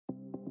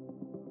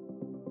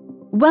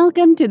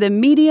Welcome to the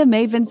Media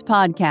Mavens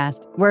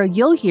podcast, where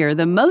you'll hear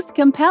the most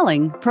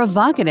compelling,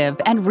 provocative,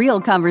 and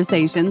real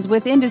conversations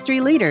with industry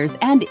leaders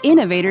and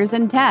innovators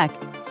in tech,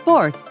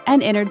 sports,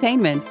 and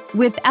entertainment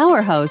with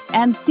our host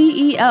and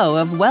CEO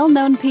of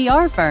well-known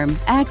PR firm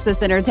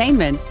Axis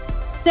Entertainment,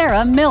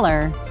 Sarah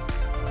Miller.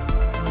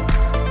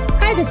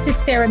 Hi, this is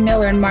Sarah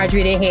Miller and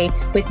Marjorie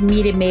DeHay with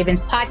Media Mavens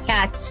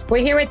podcast.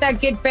 We're here with our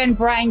good friend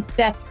Brian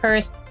Seth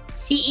Hurst,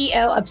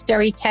 CEO of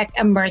Storytech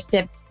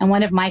Immersive, and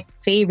one of my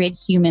favorite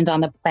humans on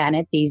the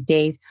planet these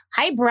days.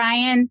 Hi,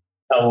 Brian.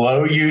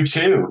 Hello, you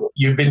too.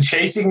 You've been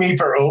chasing me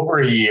for over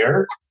a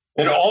year.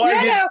 And a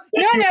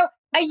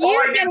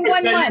year and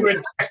 1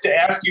 month. To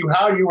ask you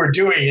how you were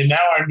doing, and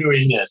now I'm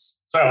doing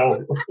this.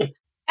 So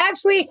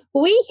actually,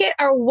 we hit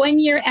our 1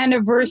 year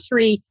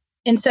anniversary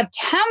in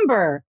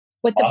September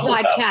with the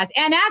podcast.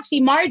 And actually,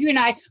 Marjorie and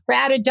I were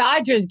at a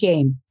Dodgers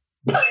game.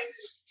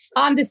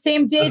 On the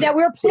same day that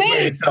we were playing.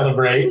 Way to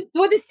celebrate.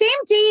 Well, the same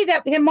day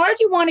that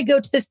Margie wanted to go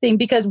to this thing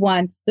because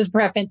one, there's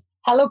preference.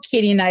 Hello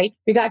Kitty night.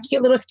 We got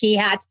cute little ski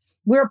hats.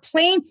 We were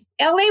playing.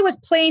 LA was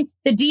playing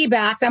the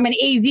D-backs. I'm an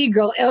AZ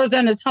girl.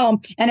 Arizona's home.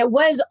 And it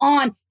was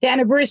on the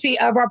anniversary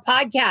of our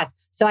podcast.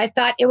 So I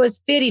thought it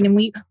was fitting. And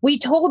we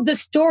told the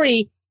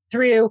story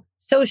through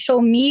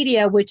social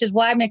media, which is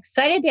why I'm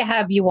excited to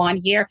have you on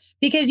here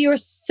because you're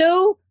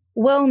so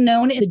well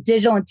known in the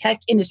digital and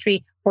tech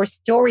industry for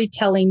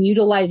storytelling,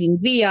 utilizing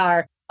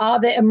VR, all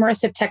the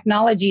immersive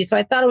technology. So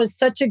I thought it was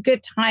such a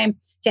good time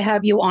to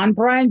have you on,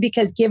 Brian,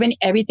 because given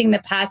everything the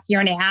past year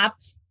and a half,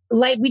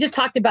 like we just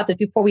talked about this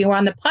before we were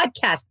on the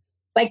podcast,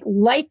 like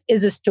life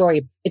is a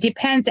story. It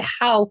depends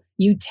how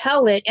you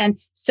tell it. And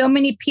so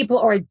many people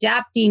are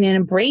adapting and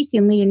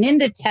embracing, leaning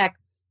into tech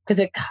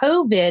because of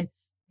COVID.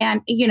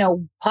 And,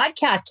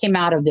 podcast came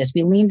out of this.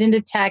 We leaned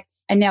into tech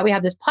and now we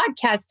have this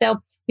podcast. So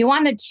we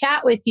want to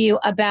chat with you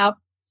about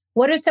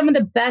what are some of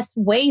the best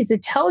ways to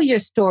tell your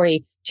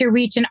story to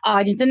reach an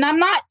audience? And I'm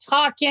not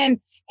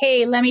talking,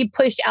 hey, let me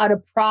push out a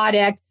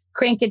product,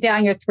 crank it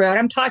down your throat.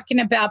 I'm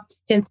talking about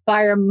to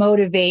inspire,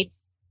 motivate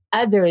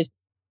others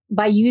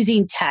by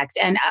using text.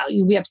 And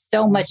we have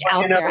so much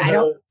out there.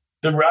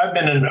 I've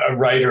been a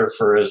writer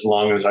for as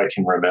long as I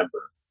can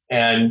remember.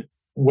 And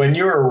when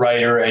you're a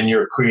writer and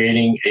you're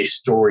creating a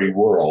story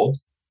world,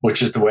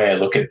 which is the way I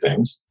look at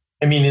things,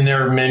 and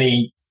there are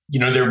many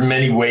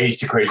ways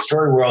to create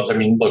story worlds.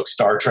 Look,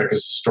 Star Trek is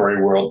a story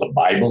world. The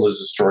Bible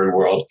is a story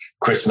world.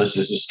 Christmas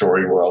is a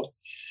story world.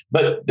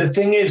 But the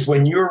thing is,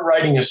 when you're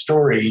writing a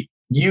story,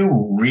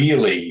 you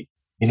really,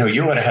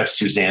 you ought to have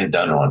Suzanne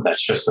Dunn on.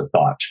 That's just a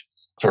thought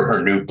for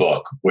her new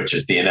book, which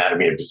is The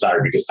Anatomy of Desire,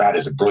 because that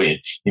is a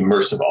brilliant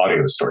immersive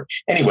audio story.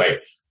 Anyway,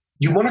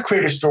 you want to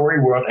create a story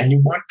world and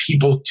you want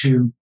people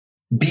to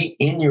be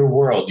in your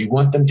world. You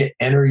want them to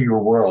enter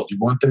your world. You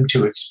want them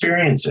to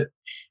experience it.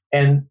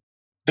 And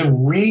the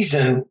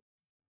reason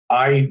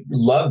I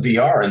love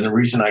VR and the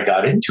reason I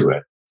got into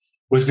it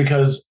was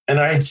because, and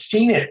I had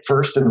seen it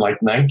first in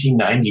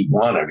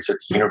 1991. I was at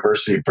the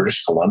University of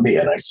British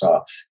Columbia and I saw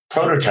a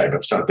prototype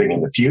of something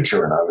in the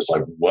future. And I was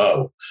like,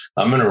 whoa,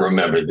 I'm going to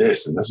remember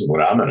this. And this is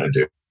what I'm going to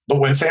do. But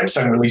when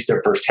Samsung released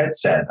their first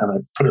headset and I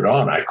put it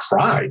on, I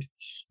cried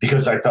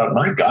because I thought,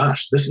 my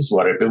gosh, this is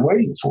what I've been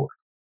waiting for.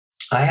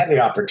 I had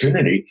the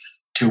opportunity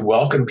to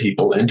welcome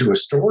people into a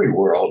story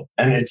world.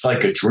 And it's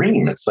like a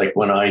dream. It's like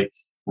when I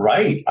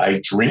write, I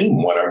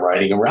dream what I'm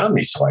writing around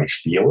me. So I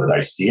feel it,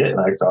 I see it. And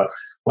I thought,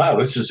 wow,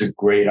 this is a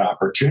great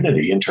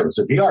opportunity in terms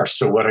of VR.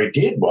 So what I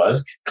did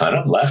was kind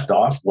of left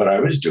off what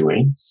I was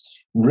doing,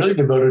 really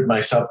devoted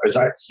myself as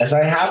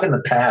I have in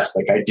the past,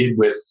 like I did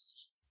with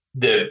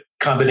the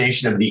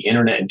combination of the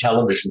internet and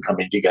television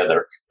coming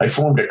together. I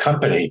formed a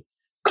company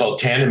called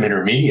Tandem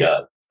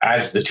Intermedia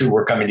as the two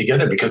were coming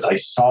together because I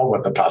saw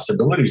what the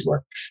possibilities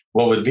were.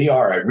 Well, with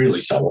VR, I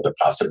really saw what the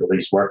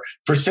possibilities were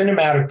for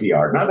cinematic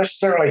VR, not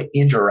necessarily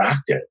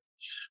interactive,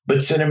 but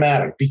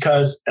cinematic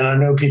because, and I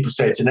know people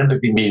say it's an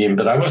empathy medium,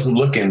 but I wasn't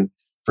looking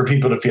for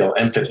people to feel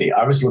empathy.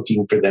 I was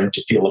looking for them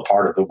to feel a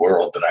part of the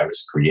world that I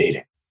was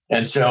creating.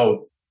 And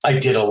so I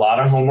did a lot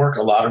of homework,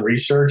 a lot of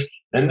research,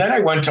 and then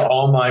I went to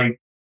all my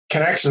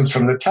connections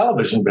from the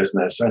television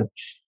business. And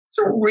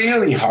it's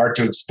really hard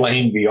to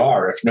explain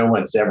VR if no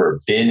one's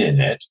ever been in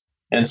it.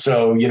 And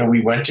so,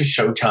 we went to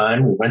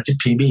Showtime, we went to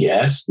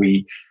PBS,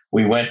 we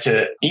went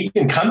to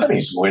even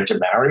companies, we went to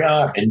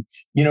Marriott, and,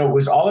 it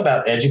was all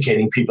about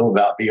educating people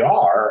about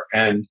VR.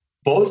 And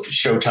both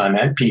Showtime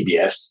and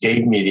PBS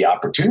gave me the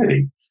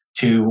opportunity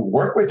to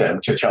work with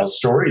them to tell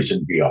stories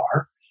in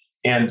VR.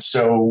 And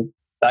so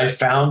I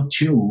found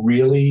two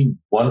really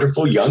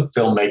wonderful young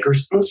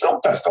filmmakers through a film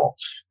festival.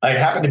 I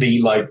happened to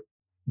be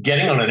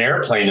getting on an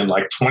airplane in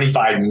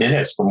 25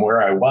 minutes from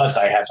where I was.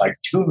 I had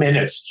 2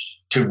 minutes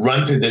to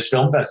run through this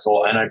film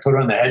festival. And I put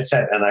on the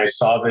headset and I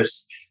saw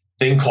this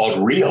thing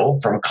called Reel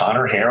from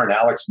Connor Hare and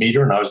Alex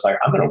Meter. And I was like,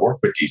 I'm going to work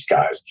with these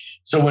guys.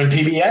 So when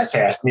PBS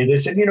asked me, they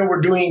said,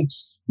 we're doing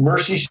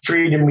Mercy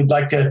Street and we'd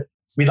like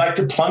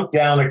to plunk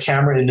down a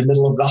camera in the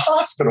middle of the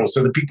hospital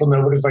so that people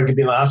know what it's like to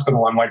be in the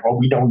hospital. I'm like, well,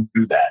 we don't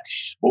do that.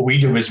 What we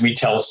do is we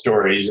tell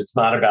stories. It's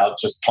not about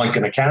just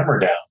plunking a camera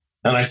down.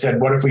 And I said,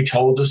 what if we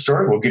told a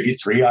story? We'll give you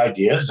 3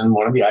 ideas. And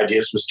one of the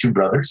ideas was 2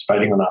 brothers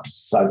fighting on opposite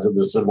sides of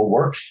the Civil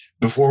War.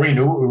 Before we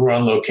knew it, we were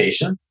on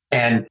location.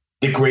 And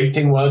the great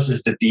thing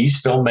is that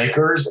these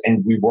filmmakers,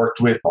 and we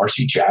worked with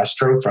Marcy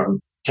Jastrow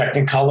from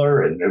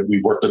Technicolor, and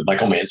we worked with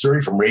Michael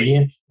Manzuri from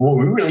Radiant. What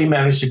we really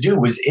managed to do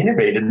was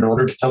innovate in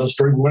order to tell the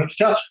story we wanted to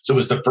tell. So it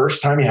was the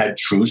first time you had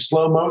true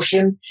slow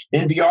motion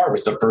in VR. It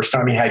was the first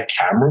time you had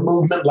camera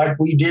movement like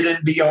we did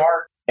in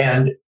VR.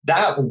 And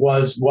that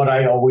was what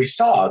I always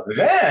saw.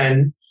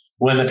 Then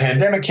when the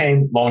pandemic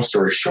came, long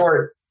story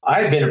short,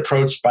 I had been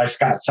approached by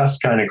Scott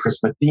Susskind and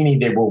Chris Matheny.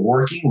 They were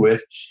working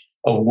with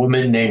a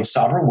woman named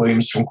Sabra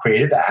Williams from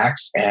Creative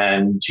Acts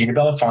and Gina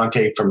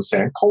Belafonte from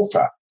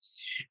Sankofa.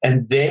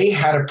 And they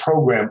had a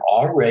program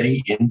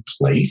already in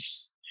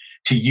place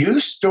to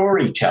use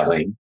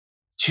storytelling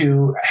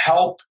to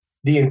help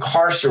the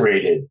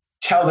incarcerated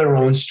tell their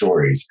own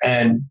stories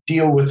and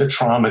deal with the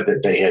trauma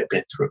that they had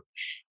been through.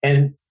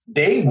 And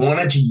they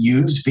wanted to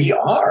use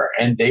VR,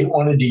 and they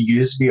wanted to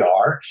use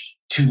VR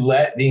to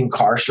let the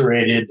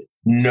incarcerated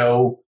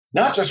know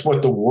not just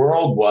what the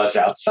world was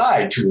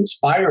outside to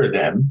inspire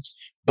them,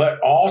 but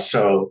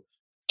also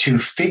to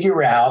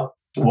figure out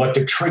what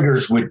the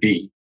triggers would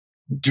be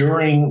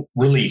during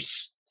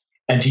release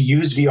and to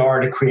use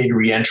VR to create a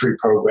reentry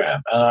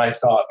program. And I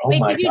thought,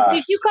 my gosh.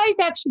 Did you guys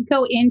actually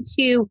go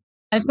into,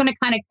 I was going to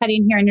kind of cut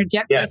in here and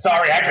interject. Yeah,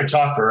 sorry, I could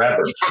talk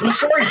forever. I'm a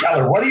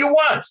storyteller. What do you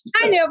want?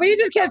 I know, but you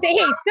just can't say,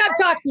 hey, stop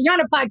talking. You're on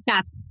a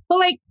podcast. But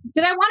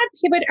did I want to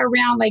pivot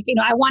around?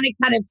 I want to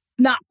kind of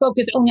not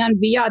focus only on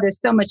VR. There's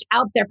so much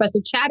out there for us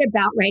to chat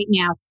about right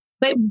now.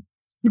 But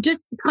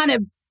just kind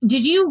of,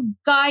 did you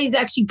guys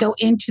actually go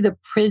into the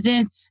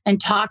prisons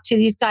and talk to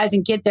these guys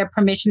and get their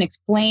permission,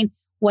 explain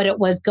what it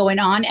was going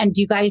on? And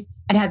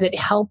has it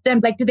helped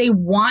them? Did they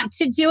want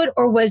to do it,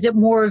 or was it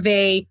more of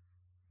a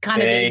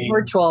kind of a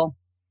virtual?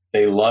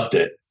 They loved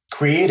it.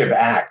 Creative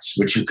Acts,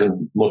 which you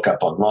can look up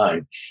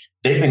online,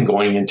 they've been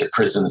going into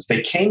prisons.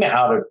 They came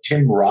out of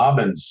Tim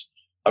Robbins'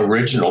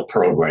 original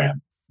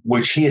program,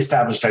 which he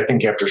established, I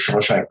think, after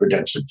Shawshank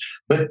Redemption.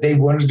 But they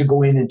wanted to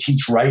go in and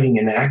teach writing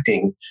and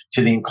acting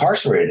to the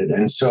incarcerated.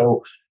 And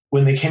so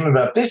when they came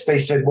about this, they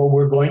said, well,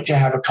 we're going to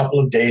have a couple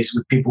of days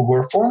with people who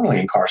are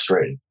formerly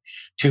incarcerated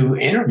to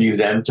interview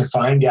them to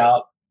find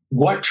out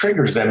what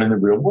triggers them in the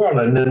real world.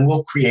 And then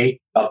we'll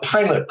create a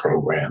pilot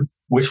program,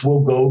 which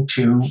will go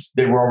to,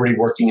 they were already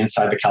working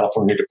inside the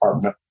California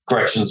Department of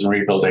Corrections and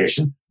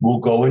Rehabilitation. We'll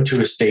go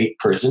into a state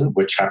prison,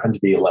 which happened to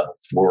be a level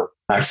 4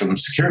 maximum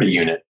security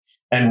unit,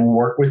 and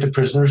work with the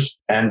prisoners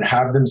and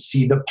have them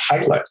see the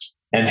pilot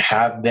and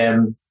have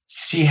them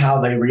see how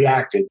they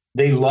reacted.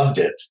 They loved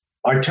it.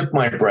 I took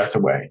my breath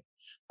away.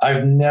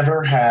 I've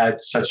never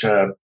had such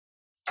a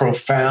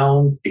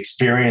profound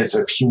experience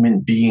of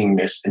human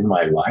beingness in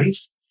my life,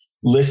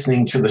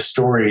 listening to the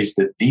stories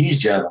that these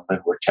gentlemen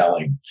were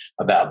telling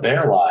about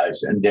their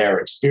lives and their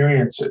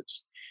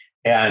experiences.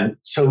 And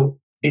so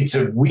it's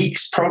a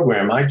week's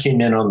program. I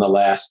came in on the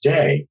last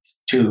day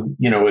to,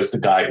 as the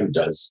guy who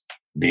does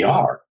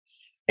VR.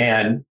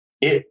 And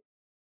it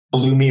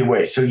blew me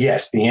away. So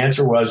yes, the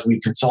answer was we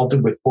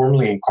consulted with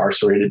formerly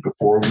incarcerated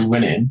before we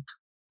went in.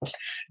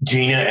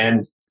 Gina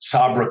and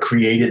Sabra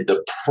created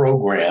the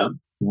program.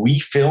 We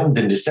filmed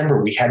in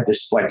December. We had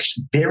this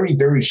very,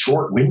 very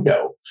short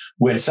window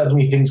when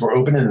suddenly things were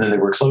open and then they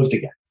were closed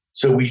again.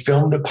 So we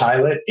filmed a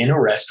pilot in a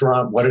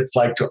restaurant, what it's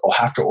like to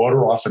have to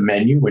order off a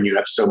menu when you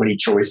have so many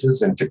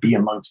choices and to be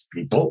amongst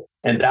people.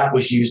 And that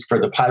was used for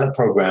the pilot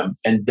program.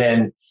 And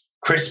then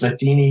Chris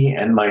Matheny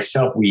and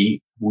myself,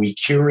 we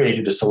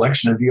curated a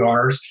selection of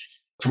VRs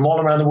from all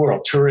around the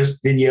world,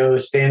 tourist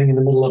videos, standing in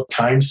the middle of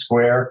Times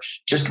Square,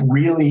 just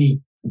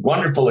really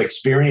wonderful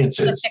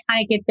experiences. Just to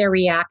kind of get their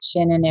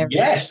reaction and everything.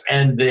 Yes,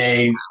 and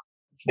they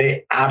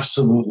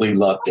absolutely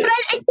loved it. But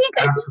I think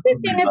the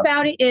thing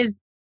about it is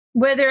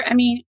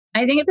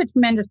I think it's a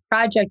tremendous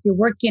project you're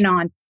working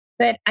on,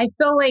 but I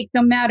feel like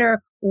no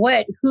matter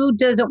what, who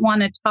doesn't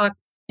want to talk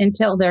and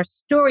tell their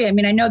story? I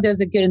know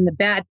there's a good and the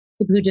bad,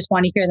 people who just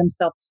want to hear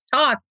themselves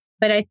talk,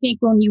 but I think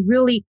when you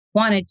really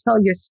want to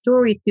tell your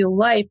story through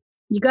life,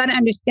 you got to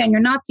understand you're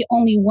not the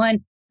only one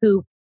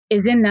who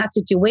is in that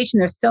situation.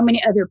 There's so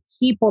many other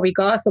people,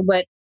 regardless of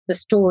what the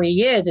story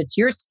is. It's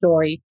your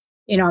story,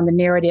 on the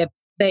narrative.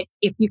 But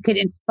if you could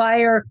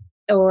inspire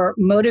or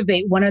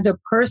motivate one other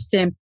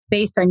person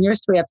based on your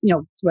story,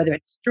 whether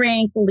it's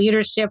strength,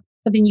 leadership,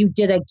 something you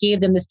did that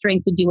gave them the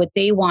strength to do what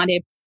they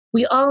wanted.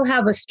 We all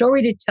have a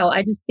story to tell.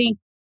 I just think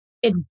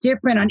it's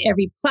different on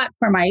every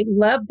platform. I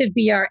love the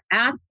VR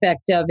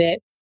aspect of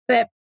it,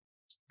 but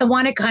I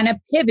want to kind of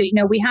pivot.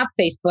 We have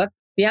Facebook,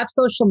 we have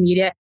social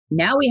media,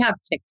 now we have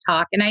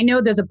TikTok, and I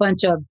know there's a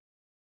bunch of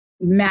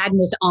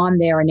madness on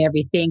there and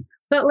everything,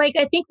 but I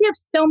think we have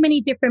so many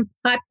different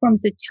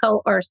platforms that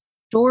tell our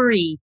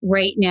story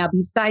right now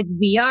besides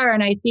VR.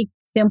 And I think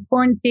the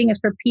important thing is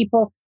for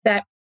people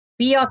that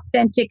be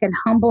authentic, and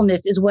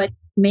humbleness is what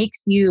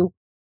makes you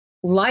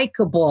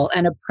likable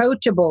and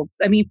approachable.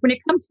 When it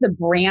comes to the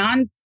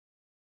brands,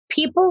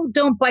 people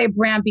don't buy a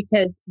brand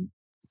because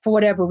for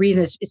whatever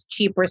reason it's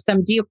cheap or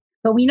some deal.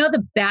 but we know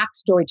the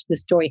backstory to the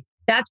story.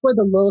 That's where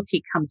the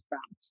loyalty comes from.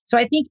 So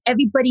I think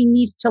everybody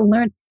needs to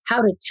learn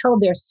how to tell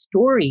their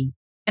story.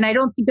 And I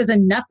don't think there's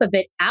enough of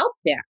it out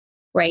there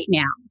right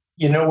now.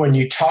 You know, when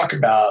you talk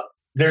about,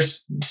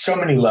 there's so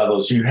many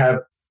levels. You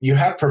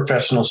have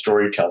professional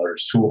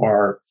storytellers who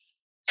are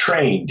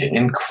trained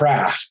in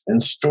craft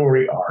and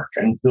story arc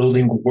and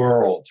building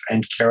worlds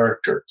and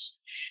characters.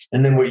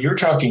 And then what you're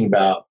talking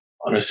about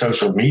on a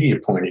social media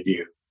point of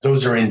view,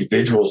 those are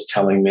individuals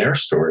telling their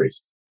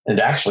stories and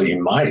actually,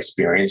 in my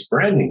experience,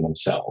 branding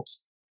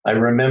themselves. I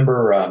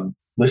remember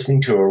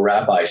listening to a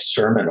rabbi's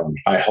sermon on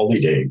High Holy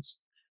Days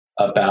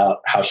about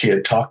how she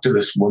had talked to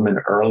this woman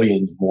early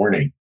in the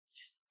morning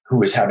who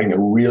was having a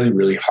really,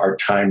 really hard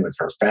time with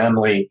her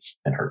family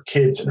and her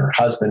kids and her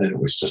husband. And it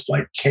was just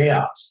like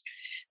chaos.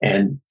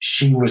 And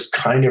she was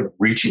kind of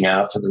reaching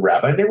out to the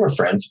rabbi. They were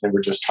friends. They were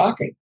just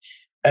talking.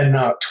 And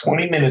now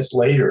 20 minutes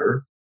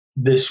later,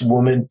 this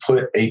woman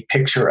put a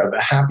picture of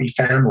a happy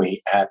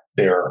family at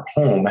their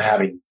home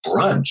having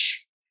brunch.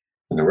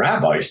 And the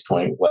rabbi's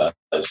point was,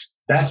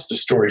 that's the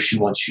story she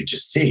wants you to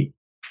see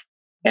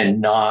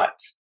and not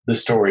the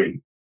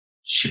story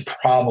she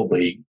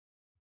probably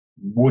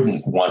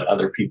wouldn't want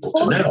other people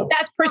to know.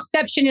 That's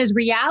perception is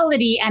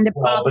reality. And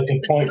but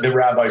the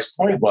rabbi's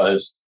point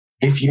was,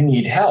 if you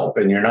need help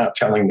and you're not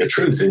telling the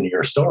truth in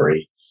your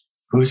story,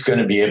 who's going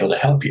to be able to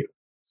help you?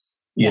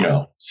 You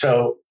know,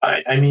 so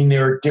I mean,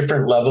 there are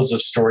different levels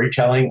of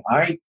storytelling.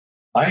 I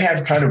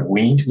have kind of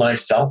weaned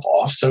myself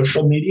off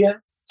social media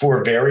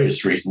for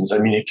various reasons. I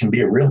mean, it can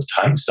be a real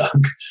time suck.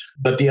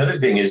 But the other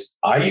thing is,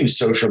 I use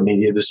social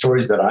media, the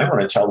stories that I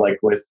want to tell, like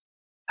with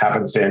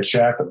Happenstance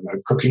Chef and my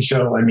cooking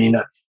show. I mean,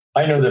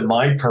 I know that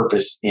my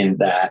purpose in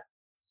that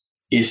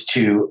is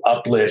to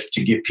uplift,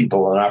 to give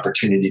people an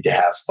opportunity to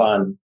have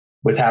fun.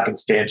 With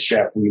Happenstance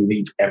Chef, we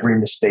leave every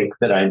mistake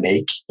that I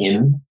make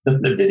in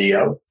the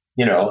video,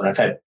 you know, and I've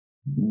had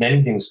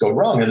many things go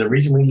wrong. And the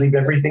reason we leave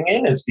everything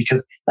in is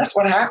because that's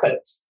what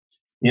happens,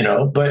 you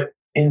know. But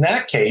in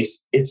that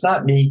case, it's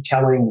not me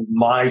telling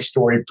my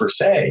story per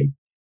se.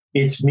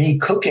 It's me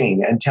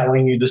cooking and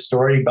telling you the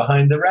story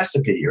behind the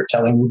recipe, or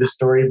telling you the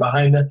story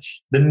behind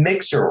the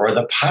mixer or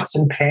the pots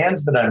and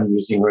pans that I'm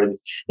using, or the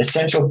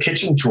essential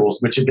kitchen tools,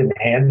 which have been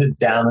handed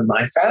down in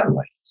my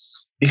family.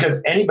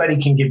 Because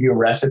anybody can give you a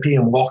recipe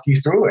and walk you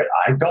through it.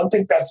 I don't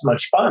think that's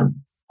much fun.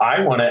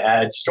 I want to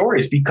add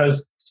stories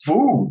because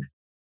food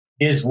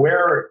is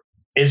where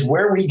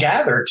we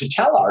gather to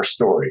tell our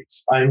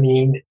stories. I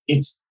mean,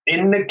 it's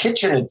in the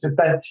kitchen. It's at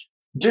the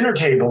dinner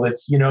table.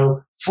 It's, you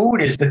know,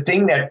 food is the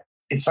thing that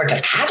it's like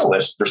a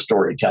catalyst for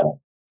storytelling.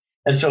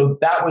 And so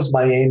that was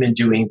my aim in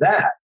doing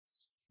that.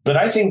 But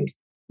I think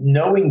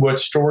knowing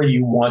what story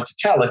you want to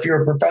tell, if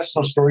you're a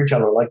professional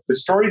storyteller, like the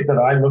stories that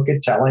I look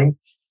at telling,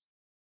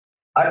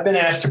 I've been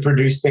asked to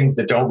produce things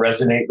that don't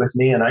resonate with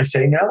me, and I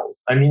say no.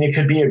 I mean, it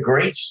could be a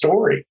great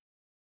story,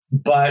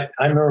 but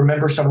I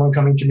remember someone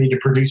coming to me to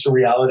produce a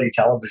reality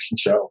television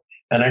show,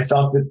 and I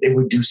felt that it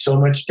would do so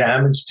much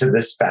damage to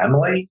this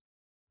family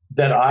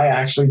that I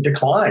actually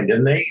declined.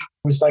 And they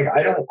was like,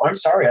 I'm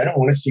sorry, I don't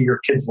want to see your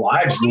kids'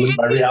 lives ruined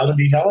by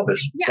reality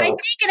television. Yeah, so, I think,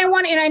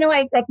 and I know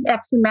I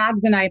actually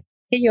Mags and I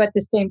hit you at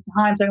the same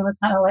time, so I'm going to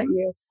kind of let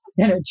you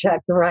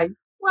interject, right?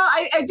 Well,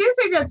 I do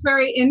think that's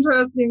very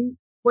interesting,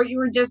 what you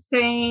were just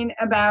saying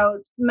about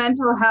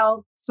mental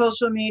health,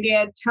 social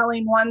media,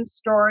 telling one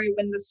story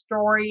when the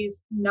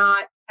story's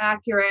not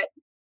accurate.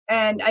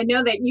 And I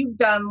know that you've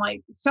done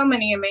like so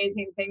many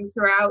amazing things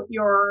throughout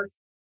your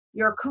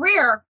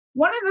career.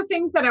 One of the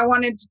things that I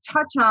wanted to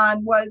touch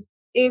on was,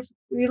 if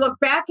we look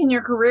back in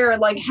your career,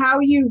 like how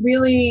you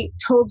really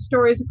told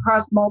stories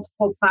across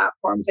multiple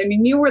platforms. I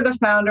mean, you were the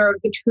founder of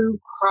the True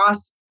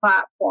Cross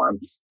platform.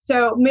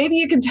 So maybe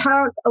you could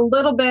talk a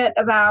little bit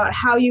about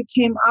how you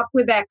came up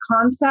with that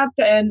concept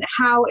and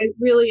how it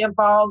really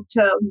evolved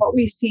to what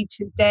we see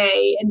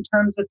today in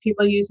terms of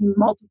people using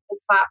multiple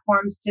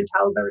platforms to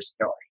tell their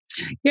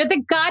story. You're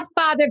the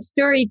godfather of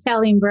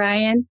storytelling,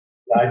 Brian.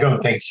 I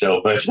don't think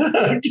so, but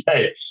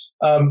okay.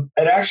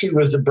 It actually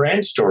was a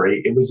brand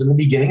story. It was in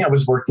the beginning. I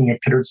was working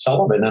at Pittard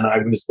Sullivan, and I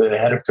was the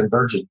head of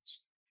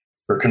Convergence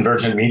or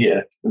Convergent Media.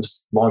 It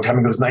was a long time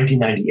ago. It was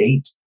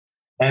 1998.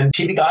 And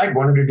TV Guide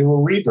wanted to do a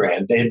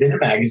rebrand. They had been a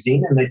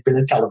magazine and they'd been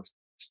a television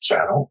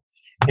channel.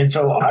 And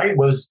so I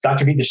got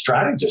to be the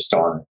strategist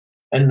on it.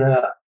 And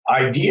the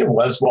idea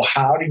was, well,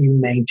 how do you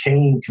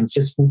maintain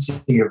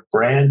consistency of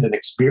brand and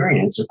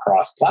experience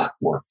across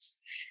platforms?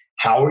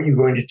 How are you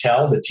going to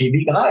tell the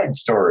TV Guide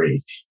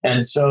story?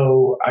 And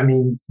so, I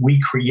mean, we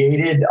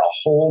created a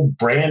whole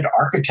brand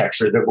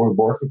architecture that would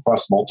work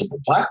across multiple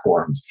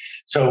platforms.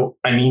 So,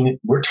 I mean,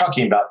 we're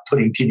talking about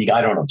putting TV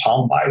Guide on a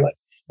Palm Pilot,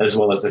 as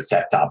well as a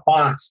set-top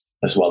box,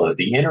 as well as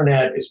the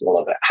internet, as well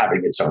as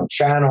having its own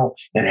channel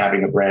and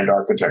having a brand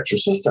architecture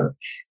system.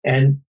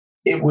 And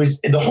it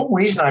was the whole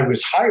reason I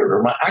was hired,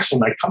 or my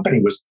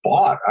company was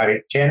bought.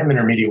 Tandem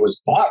Intermedia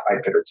was bought by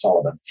Pittard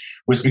Sullivan,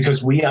 was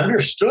because we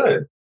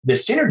understood the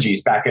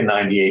synergies back in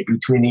 98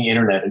 between the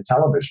internet and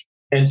television.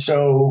 And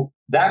so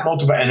that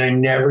multiple, and I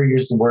never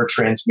used the word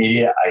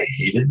transmedia. I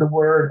hated the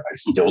word. I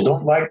still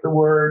don't like the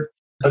word.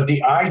 But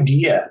the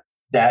idea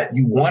that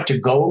you want to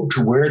go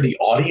to where the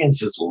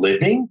audience is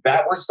living,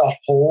 that was the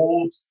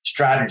whole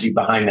strategy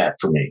behind that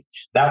for me.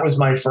 That was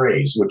my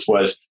phrase, which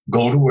was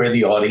go to where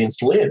the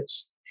audience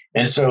lives.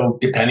 And so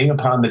depending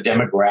upon the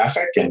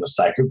demographic and the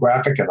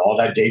psychographic and all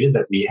that data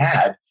that we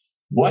had,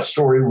 what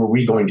story were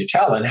we going to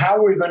tell and how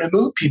were we going to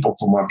move people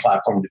from one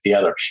platform to the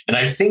other? And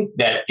I think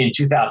that in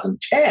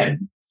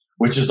 2010,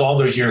 which is all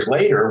those years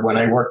later, when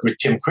I worked with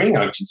Tim Kring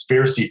on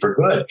Conspiracy for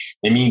Good,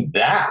 I mean,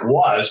 that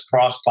was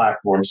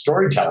cross-platform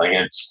storytelling.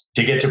 And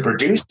to get to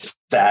produce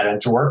that and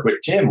to work with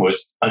Tim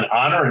was an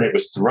honor and it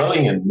was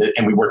thrilling.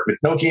 And we worked with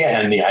Nokia.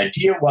 And the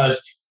idea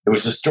was, it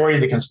was a story,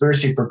 The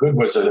Conspiracy for Good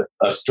was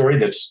a story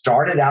that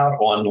started out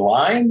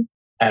online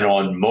and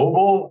on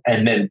mobile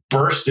and then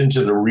burst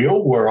into the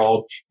real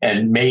world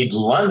and made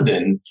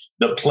London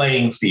the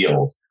playing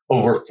field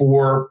over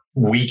 4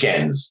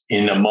 weekends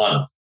in a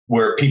month,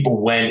 where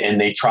people went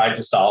and they tried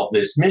to solve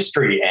this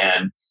mystery.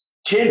 And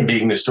Tim,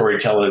 being the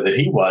storyteller that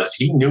he was,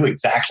 he knew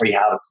exactly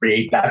how to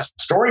create that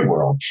story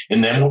world.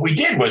 And then what we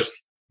did was,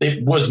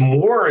 it was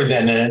more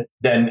than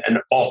an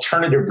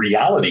alternative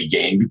reality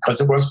game because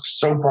it was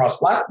so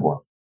cross-platform.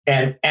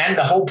 And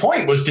the whole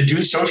point was to do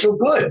social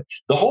good.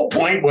 The whole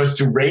point was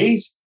to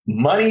raise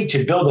money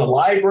to build a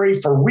library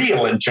for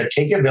real in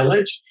Chautauqua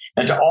Village,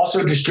 and to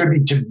also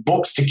distribute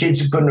books to kids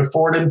who couldn't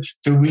afford them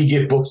through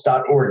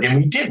WeGiveBooks.org. And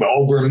we did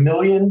over 1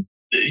 million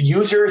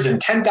users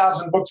and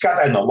 10,000 books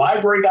and the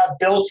library got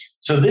built.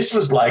 So this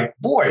was like,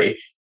 boy,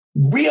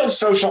 real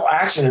social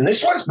action. And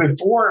this was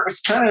before, it was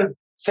kind of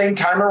same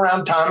time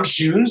around Tom's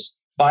Shoes,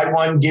 buy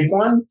one, give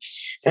one.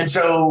 And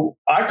so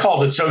I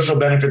called it social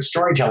benefit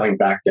storytelling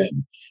back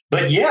then.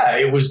 But yeah,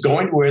 it was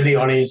going to where the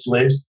audience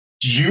lives,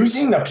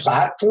 using the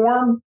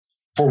platform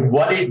for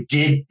what it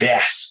did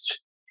best.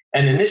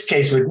 And in this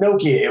case with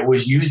Nokia, it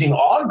was using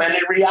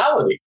augmented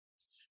reality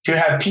to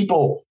have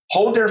people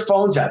hold their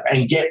phones up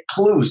and get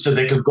clues so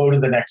they could go to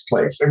the next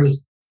place. It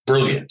was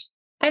brilliant.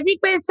 I think,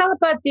 but it's all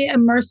about the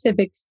immersive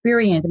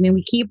experience. I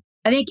mean,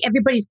 I think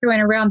everybody's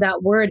throwing around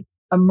that word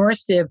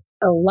immersive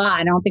a lot.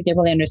 I don't think they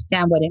really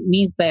understand what it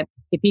means, but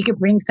if you could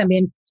bring somebody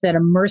into that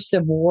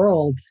immersive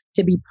world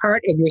to be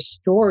part of your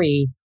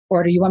story,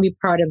 or do you want to be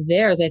part of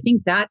theirs? I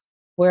think that's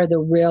where the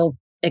real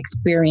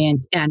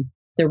experience and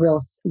the real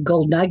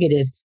gold nugget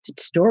is to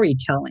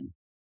storytelling.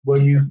 Well,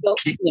 you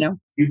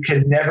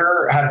can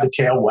never have the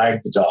tail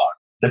wag the dog.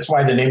 That's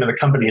why the name of the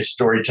company is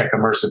StoryTech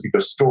Immersive,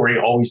 because story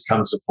always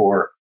comes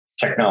before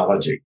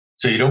technology.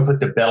 So you don't put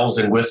the bells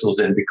and whistles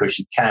in because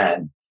you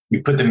can.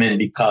 You put them in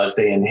because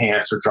they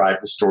enhance or drive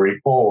the story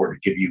forward,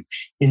 give you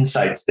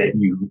insights that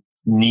you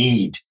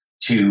need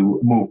to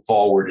move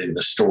forward in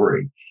the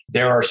story.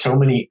 There are so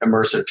many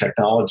immersive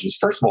technologies.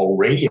 First of all,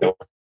 radio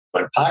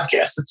and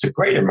podcasts, it's a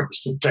great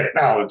immersive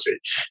technology.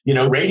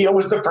 Radio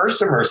was the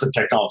first immersive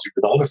technology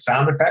with all the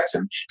sound effects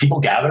and people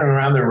gathering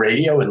around their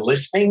radio and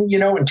listening,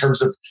 in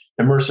terms of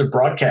immersive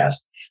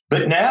broadcast.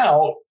 But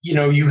now,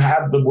 you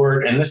have the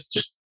word, and this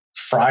just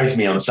fries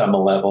me on some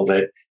level,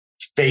 that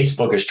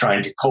Facebook is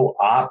trying to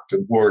co-opt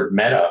the word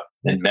meta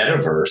and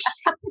metaverse.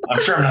 I'm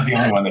sure I'm not the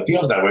only one that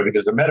feels that way,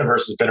 because the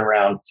metaverse has been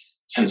around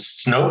since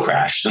Snow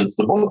Crash, since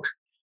the book.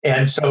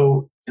 And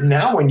so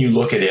now when you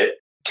look at it,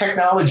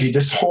 technology,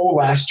 this whole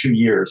last 2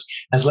 years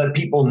has let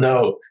people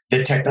know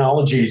that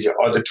technologies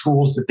are the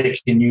tools that they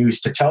can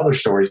use to tell their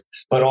stories,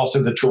 but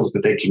also the tools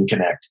that they can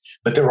connect.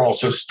 But they're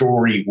also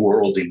story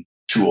worlding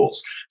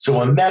tools.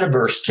 So a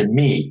metaverse to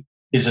me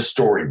is a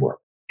story world.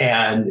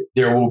 And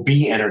there will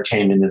be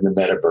entertainment in the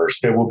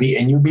metaverse.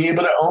 And you'll be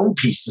able to own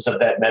pieces of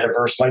that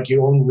metaverse like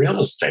you own real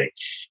estate.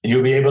 And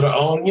you'll be able to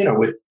own,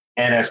 with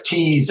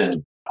NFTs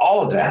and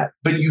all of that.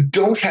 But you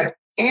don't have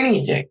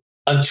anything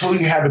until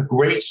you have a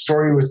great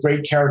story with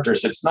great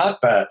characters. It's not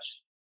the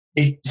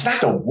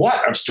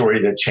what of story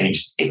that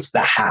changes. It's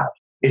the how.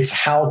 It's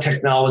how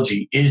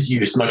technology is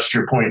used, much to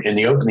your point in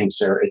the opening,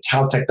 Sarah. It's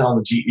how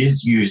technology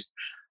is used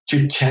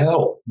to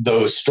tell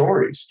those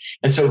stories.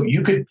 And so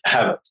you could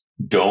have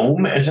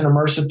Dome as an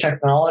immersive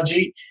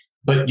technology,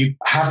 but you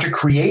have to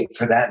create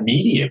for that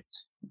medium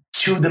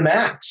to the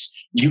max.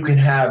 You can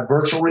have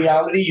virtual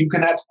reality. You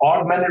can have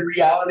augmented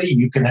reality.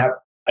 You can have,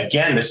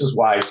 again, this is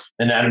why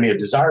Anatomy of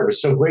Desire was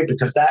so great,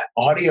 because that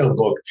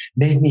audiobook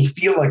made me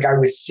feel like I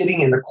was sitting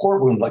in the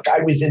courtroom, like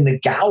I was in the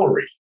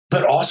gallery,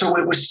 but also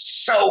it was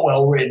so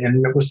well written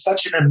and it was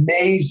such an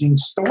amazing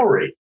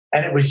story.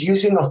 And it was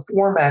using a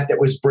format that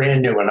was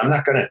brand new. And I'm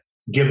not going to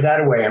give that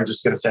away. I'm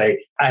just going to say,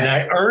 and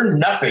I earn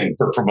nothing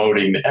for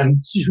promoting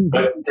them,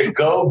 but to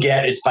go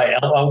get, it's by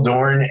L.L.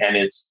 Dorn and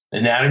it's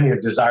Anatomy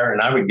of Desire,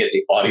 and I would get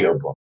the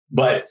audiobook.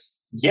 But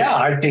yeah,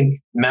 I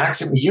think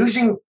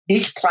using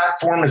each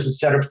platform as a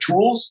set of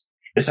tools,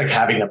 it's like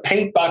having a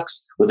paint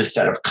box with a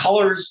set of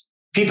colors.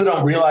 People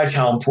don't realize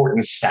how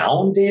important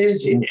sound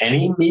is in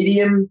any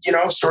medium.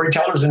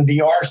 Storytellers in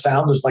VR,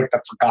 sound is like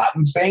the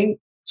forgotten thing.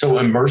 So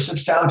immersive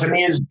sound to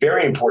me is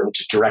very important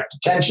to direct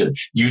attention,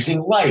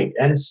 using light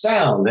and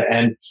sound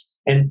and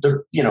And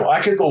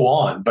I could go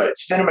on, but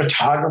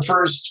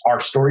cinematographers are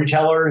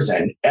storytellers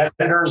and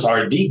editors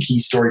are the key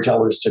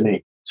storytellers to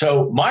me.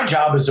 So my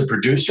job as a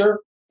producer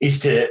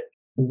is to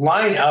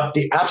line up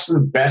the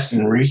absolute best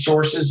in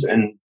resources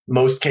in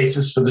most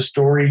cases for the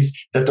stories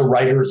that the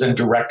writers and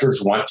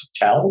directors want to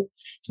tell.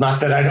 It's not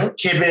that I don't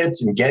kibitz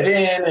and get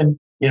in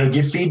and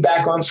give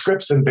feedback on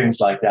scripts and things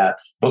like that.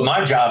 But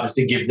my job is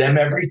to give them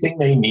everything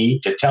they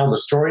need to tell the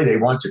story they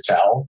want to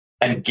tell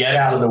and get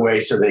out of the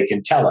way so they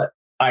can tell it.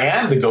 I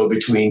am the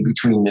go-between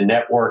between the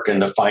network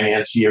and the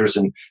financiers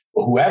and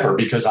whoever,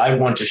 because I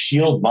want to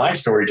shield my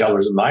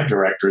storytellers and my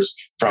directors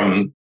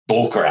from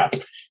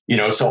bullcrap.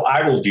 So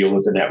I will deal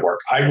with the network.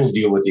 I will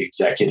deal with the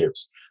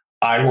executives.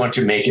 I want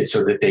to make it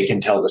so that they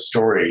can tell the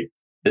story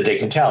that they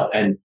can tell.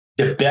 And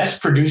the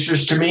best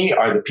producers to me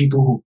are the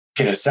people who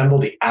can assemble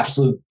the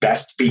absolute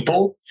best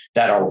people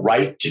that are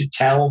right to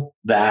tell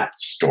that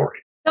story.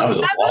 That was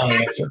a long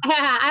answer.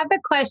 I have a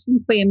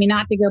question for you. I mean,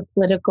 not to go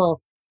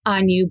political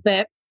on you,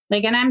 but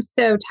and I'm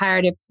so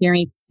tired of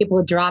hearing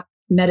people drop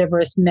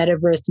metaverse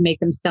to make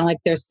them sound like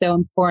they're so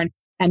important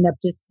and up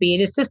to speed.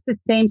 It's just the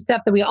same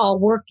stuff that we all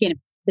work in,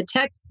 the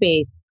tech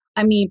space.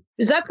 I mean,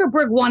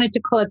 Zuckerberg wanted to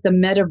call it the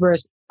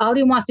metaverse. All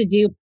he wants to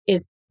do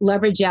is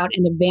leverage out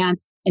and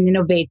advance and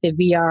innovate the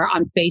VR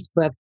on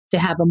Facebook to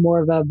have a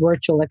more of a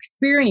virtual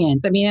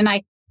experience. I mean, and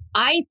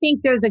I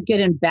think there's a good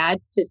and bad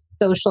to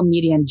social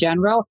media in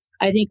general.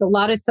 I think a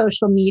lot of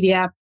social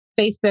media,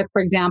 Facebook,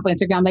 for example,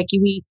 Instagram, like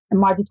we and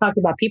Margie talked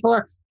about, people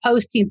are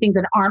posting things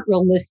that aren't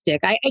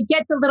realistic. I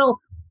get the little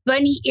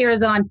bunny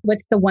ears on,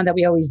 what's the one that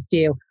we always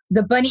do?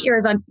 The bunny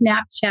ears on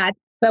Snapchat.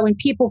 But when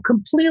people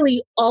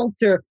completely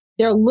alter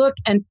their look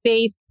and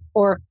face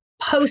or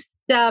post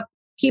stuff,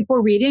 people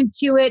read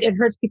into it. It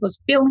hurts people's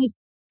feelings.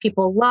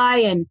 People lie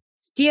and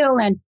steal,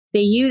 and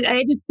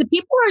the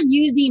people are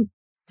using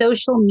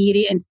social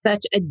media in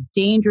such a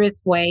dangerous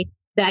way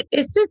that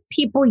it's just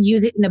people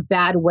use it in a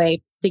bad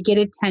way to get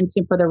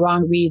attention for the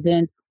wrong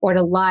reasons or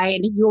to lie.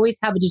 And you always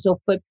have a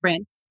digital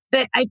footprint.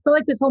 But I feel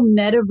like this whole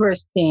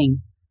metaverse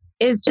thing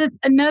is just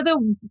another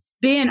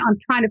spin on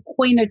trying to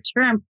coin a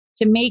term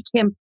to make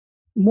him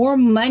more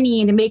money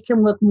and to make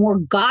him look more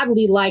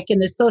godly like in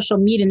the social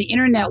media and the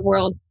internet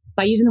world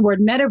by using the word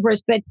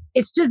metaverse. But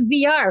it's just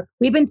VR.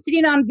 We've been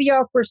sitting on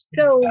VR for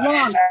so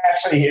long.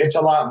 It's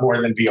a lot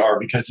more than VR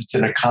because it's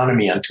an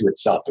economy unto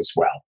itself as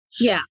well.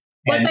 Yeah.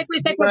 Well,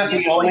 it's not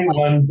the only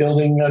one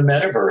building a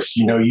metaverse.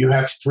 You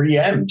have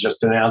 3M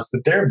just announced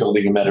that they're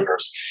building a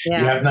metaverse. Yeah.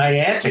 You have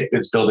Niantic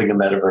that's building a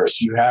metaverse.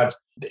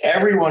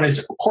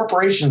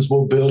 Corporations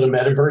will build a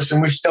metaverse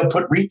in which they'll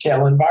put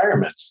retail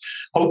environments.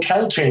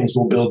 Hotel chains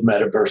will build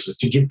metaverses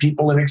to give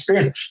people an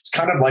experience. It's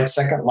kind of like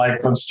Second Life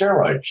on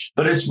steroids,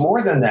 but it's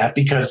more than that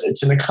because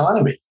it's an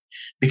economy.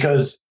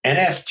 Because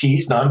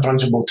NFTs,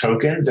 non-fungible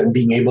tokens, and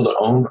being able to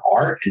own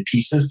art and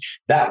pieces,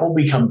 that will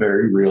become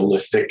very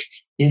realistic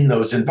in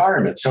those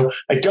environments. So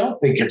I don't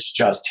think it's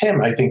just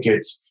him. I think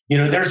it's,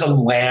 there's a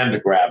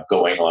land grab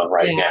going on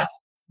right now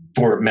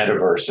for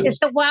metaverses. It's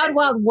the wild,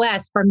 wild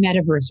west for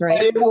metaverse,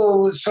 right?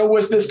 So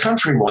was this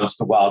country once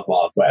the wild,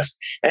 wild west.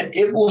 And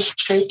it will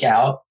shake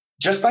out,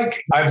 just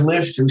like I've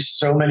lived through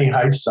so many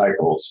hype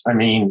cycles. I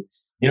mean,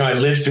 I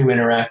lived through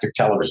interactive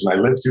television. I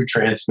lived through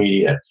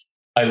transmedia.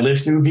 I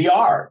lived through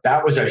VR.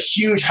 That was a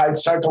huge hype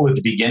cycle at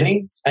the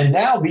beginning. And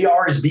now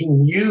VR is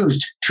being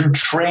used to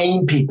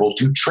train people,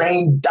 to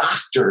train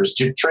doctors,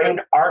 to train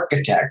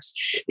architects.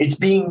 It's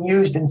being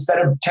used instead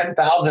of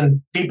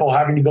 10,000 people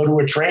having to go to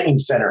a training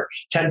center.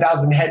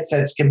 10,000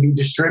 headsets can be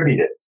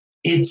distributed.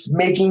 It's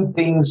making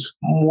things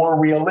more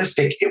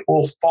realistic. It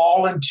will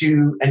fall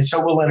into, and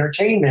so will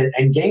entertainment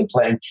and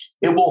gameplay.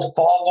 It will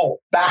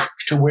fall back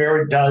to where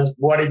it does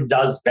what it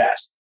does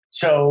best.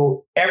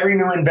 So every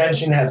new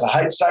invention has a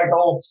hype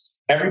cycle.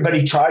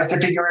 Everybody tries to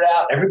figure it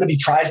out. Everybody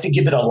tries to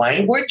give it a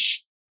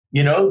language,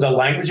 the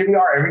language of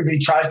VR. Everybody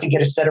tries to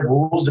get a set of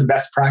rules and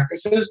best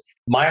practices.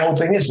 My whole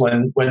thing is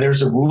when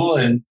there's a rule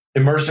in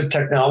immersive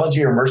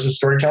technology or immersive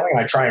storytelling,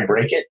 I try and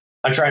break it.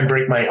 I try and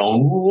break my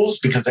own rules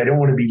because I don't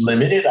want to be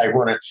limited. I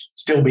want to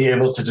still be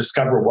able to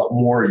discover what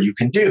more you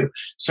can do.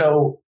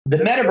 So the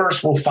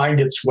metaverse will find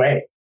its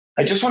way.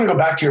 I just want to go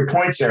back to your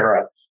point,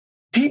 Sarah.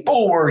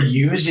 People were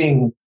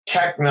using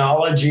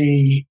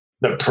technology,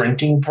 the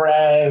printing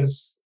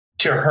press,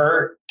 to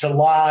hurt, to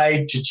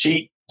lie, to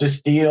cheat, to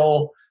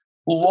steal,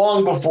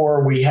 long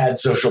before we had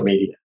social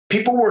media.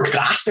 People were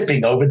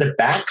gossiping over the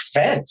back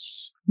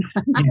fence.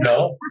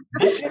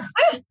 This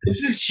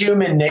is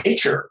human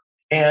nature.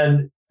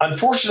 And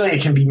unfortunately,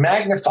 it can be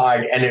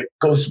magnified and it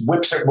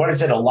whips it. What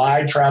is it? A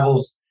lie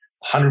travels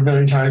 100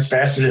 million times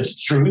faster than the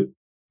truth.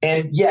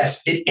 And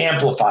yes, it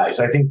amplifies.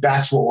 I think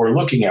that's what we're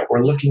looking at.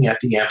 We're looking at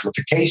the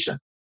amplification.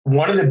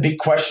 One of the big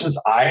questions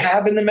I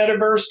have in the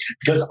metaverse,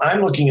 because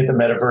I'm looking at the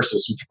metaverse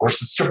as, of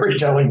course, a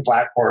storytelling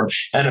platform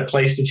and a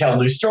place to tell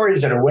new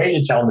stories and a way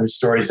to tell new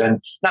stories, and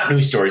not new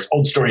stories,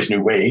 old stories,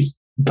 new ways.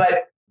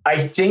 But I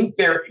think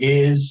there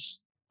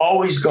is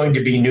always going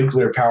to be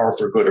nuclear power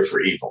for good or for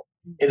evil.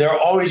 And there are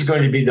always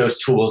going to be those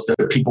tools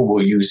that people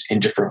will use in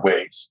different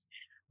ways.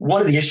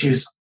 One of the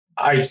issues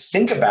I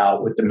think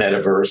about with the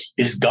metaverse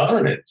is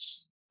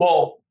governance.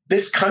 Well,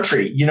 this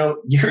country,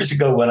 years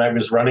ago when I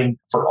was running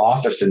for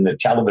office in the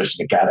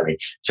Television Academy,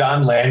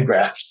 John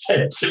Landgraf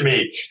said to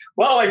me,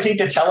 well, I think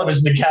the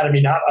Television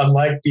Academy, not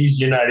unlike these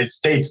United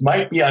States,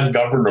 might be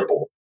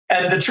ungovernable.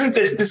 And the truth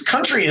is, this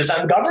country is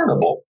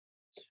ungovernable.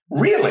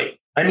 Really.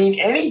 I mean,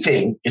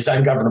 anything is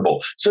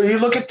ungovernable. So you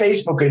look at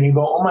Facebook and you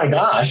go, oh my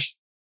gosh,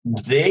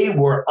 they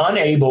were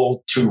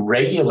unable to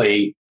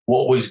regulate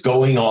what was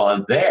going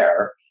on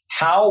there.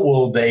 How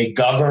will they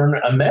govern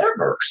a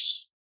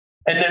metaverse?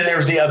 And then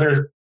there's the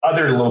other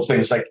little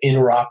things like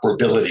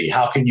interoperability.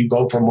 How can you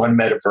go from one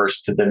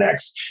metaverse to the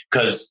next?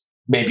 Because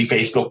maybe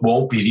Facebook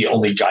won't be the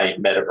only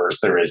giant metaverse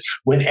there is.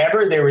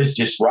 Whenever there is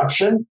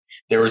disruption,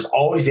 there is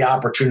always the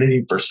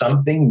opportunity for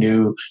something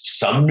new,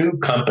 some new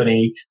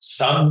company,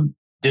 some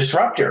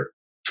disruptor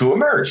to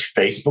emerge.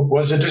 Facebook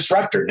was a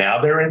disruptor.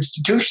 Now they're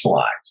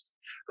institutionalized.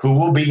 Who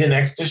will be the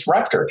next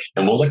disruptor?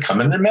 And will it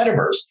come in the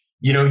metaverse?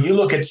 You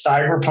look at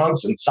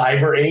cyberpunks and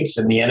cyber apes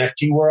in the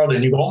NFT world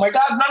and you go, oh my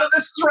God, none of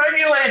this is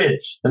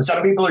regulated. And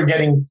some people are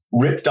getting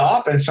ripped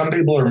off and some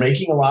people are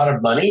making a lot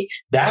of money.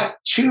 That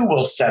too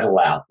will settle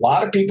out. A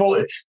lot of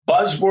people,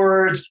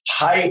 buzzwords,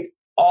 hype,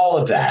 all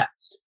of that.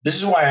 This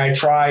is why I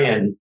try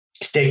and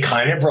stay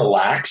kind of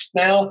relaxed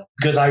now,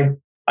 because I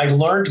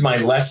learned my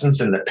lessons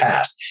in the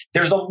past.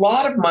 There's a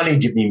lot of money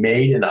to be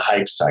made in a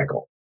hype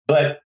cycle.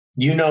 But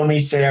you know me,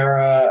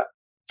 Sarah,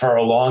 for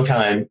a long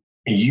time.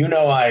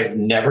 I've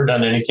never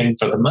done anything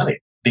for the money,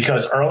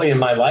 because early in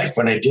my life,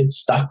 when I did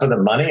stuff for the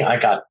money, I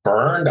got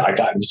burned. It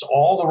was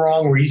all the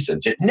wrong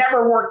reasons. It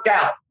never worked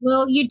out.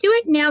 Well, you do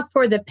it now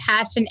for the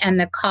passion and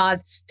the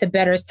cause to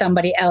better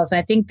somebody else. And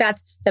I think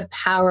that's the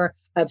power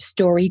of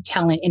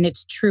storytelling in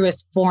its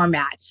truest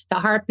format. The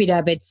heartbeat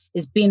of it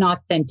is being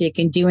authentic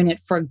and doing it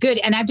for good.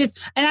 And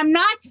I'm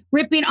not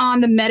ripping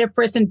on the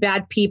metaverse and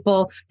bad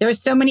people. There are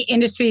so many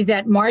industries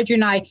that Marjorie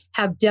and I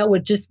have dealt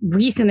with just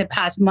recently, the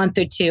past month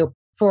or two,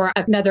 for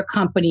another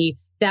company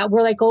that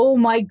we're like, oh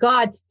my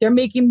God, they're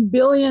making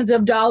billions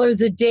of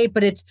dollars a day,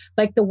 but it's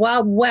like the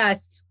Wild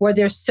West where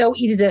they're so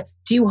easy to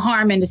do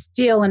harm and to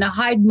steal and to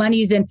hide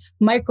monies and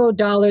micro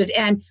dollars.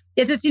 And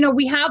it's just,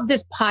 we have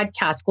this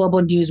podcast,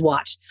 Global News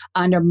Watch,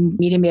 under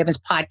Media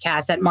Mavens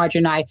podcast that Marjorie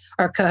and I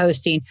are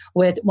co-hosting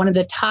with one of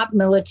the top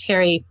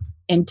military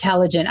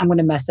intelligence. I'm going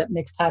to mess up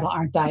Nick's title,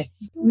 aren't I?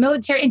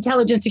 Military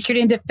intelligence,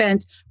 security and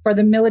defense for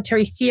the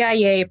military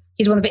CIA.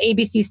 He's one of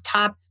ABC's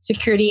top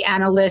security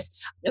analysts,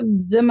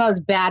 the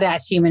most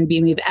badass human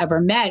being we've ever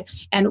met.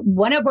 And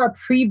one of our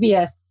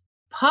previous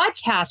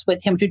podcasts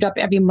with him, which we drop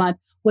every month,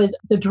 was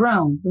the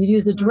drone. We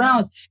use the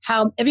drones,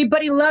 how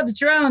everybody loves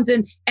drones.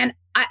 And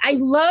I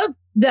love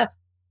the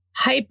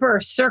hyper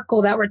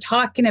circle that we're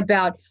talking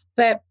about.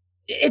 But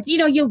it's,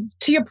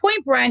 to your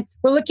point, Brian,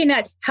 we're looking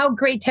at how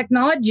great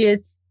technology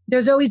is.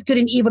 There's always good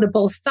and evil to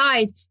both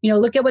sides.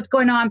 Look at what's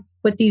going on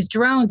with these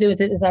drones.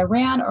 Is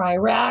Iran or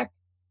Iraq?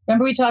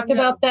 Remember we talked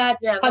about that?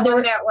 Yeah,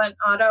 that went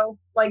auto.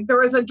 Like there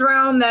was a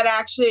drone that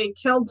actually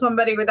killed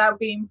somebody without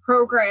being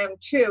programmed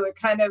too. It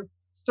kind of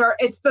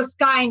it's the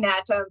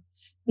Skynet of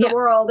the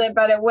world,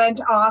 but it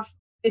went off.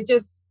 It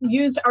just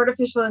used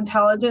artificial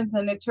intelligence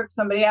and it took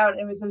somebody out.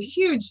 It was a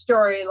huge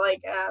story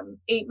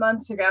 8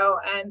 months ago.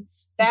 And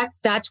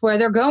that's where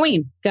they're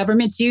going.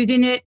 Government's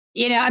using it.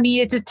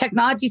 It's just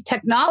technology's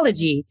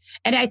technology.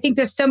 And I think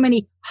there's so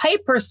many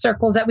hyper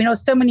circles that we know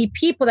so many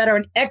people that are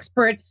an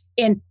expert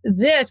in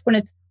this when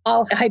it's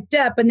all hyped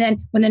up. And then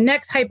when the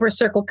next hyper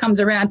circle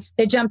comes around,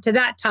 they jump to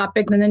that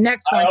topic. And then the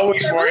next one. I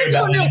always worry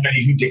about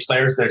anybody who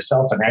declares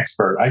themselves an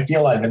expert. I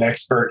feel I'm an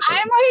expert.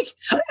 I'm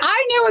like,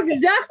 I know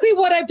exactly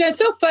what I've done. It's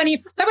so funny.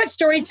 Talk about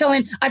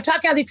storytelling. I've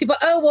talked to all these people.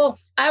 Oh, well,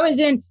 I was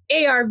in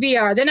AR,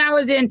 VR. Then I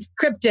was in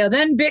crypto,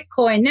 then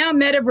Bitcoin, now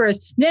metaverse,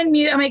 then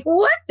I'm like,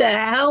 what the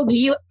hell do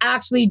you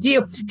actually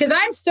do? Because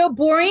I'm so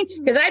boring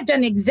because I've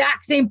done the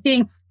exact same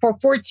thing for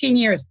 14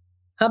 years.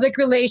 Public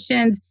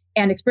relations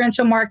and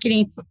experiential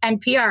marketing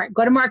and PR.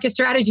 Go-to-market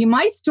strategy.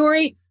 My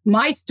story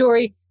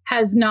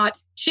has not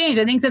changed.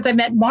 I think since I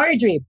met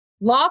Marjorie,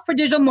 law for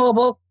digital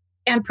mobile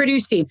and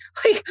producing.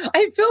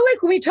 I feel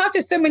like when we talk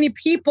to so many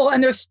people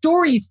and their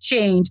stories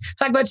change,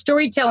 talk about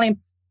storytelling,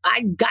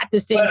 I got the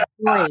same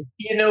story.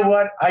 You know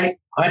what?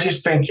 I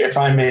just think if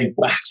I may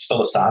wax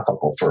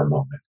philosophical for a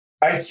moment,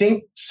 I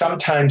think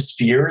sometimes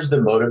fear is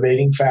the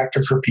motivating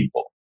factor for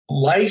people.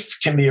 Life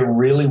can be a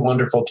really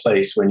wonderful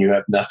place when you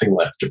have nothing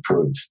left to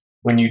prove,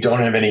 when you don't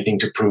have anything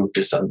to prove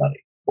to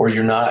somebody, or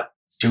you're not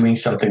doing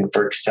something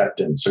for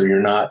acceptance, or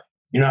you're not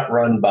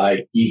run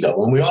by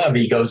ego. And we all have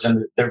egos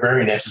and they're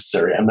very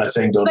necessary. I'm not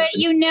saying don't. But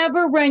you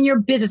never run your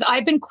business.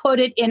 I've been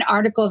quoted in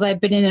articles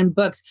I've been in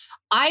books.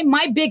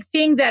 My big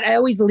thing that I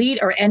always lead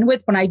or end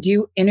with when I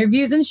do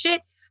interviews and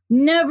shit,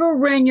 never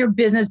run your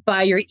business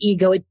by your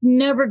ego. It's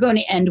never going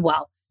to end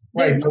well.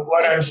 Right. But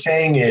what I'm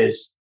saying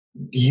is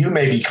you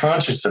may be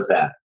conscious of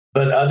that,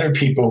 but other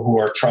people who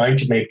are trying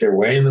to make their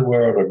way in the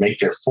world or make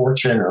their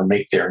fortune or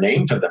make their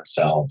name for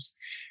themselves,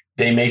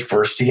 they may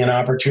first see an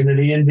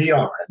opportunity in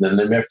VR, and then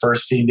they may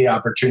first see the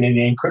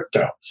opportunity in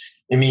crypto.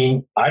 I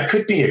mean, I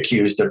could be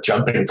accused of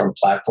jumping from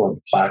platform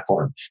to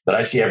platform, but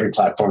I see every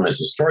platform as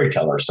a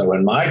storyteller. So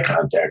in my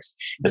context,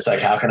 it's like,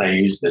 how can I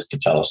use this to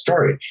tell a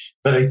story?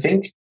 But I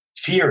think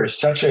fear is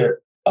such a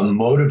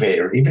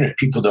motivator, even if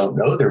people don't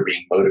know they're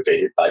being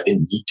motivated by the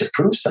need to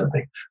prove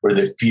something or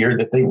the fear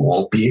that they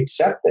won't be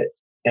accepted.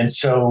 And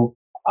so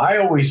I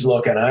always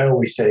look and I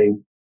always say,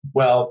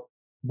 well,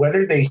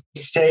 whether they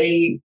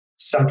say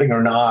something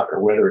or not,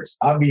 or whether it's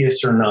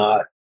obvious or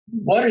not,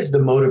 what is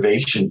the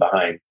motivation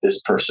behind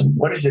this person?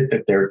 What is it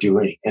that they're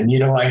doing? And,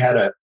 I had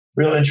a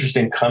real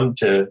interesting come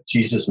to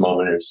Jesus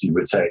moment, as you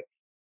would say,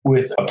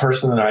 with a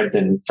person that I'd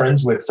been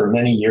friends with for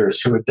many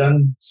years who had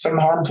done some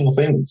harmful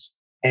things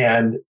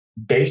and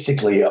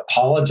basically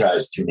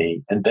apologized to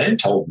me and then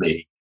told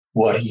me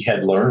what he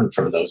had learned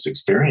from those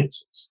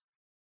experiences.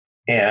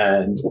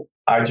 And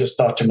I just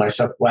thought to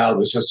myself, wow,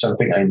 this is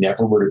something I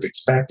never would have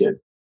expected.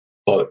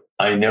 But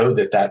I know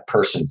that that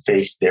person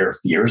faced their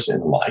fears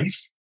in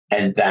life.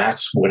 And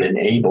that's what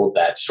enabled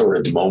that sort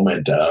of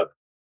moment of,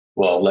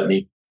 well, let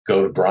me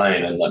go to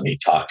Brian and let me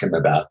talk to him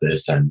about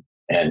this and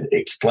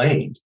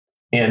explain.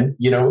 And,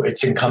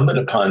 it's incumbent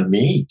upon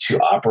me to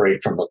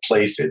operate from a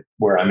place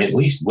where I'm at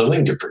least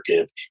willing to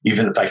forgive,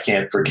 even if I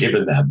can't forgive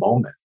in that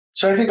moment.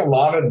 So I think a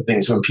lot of the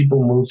things when people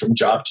move from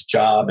job to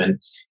job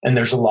and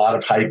there's a lot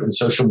of hype and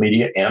social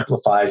media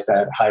amplifies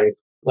that hype.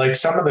 Like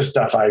some of the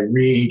stuff I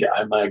read,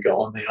 I might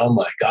go, oh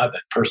my God,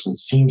 that person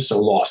seems so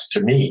lost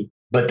to me.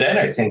 But then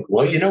I think,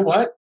 well, you know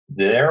what?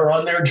 They're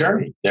on their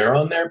journey. They're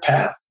on their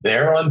path.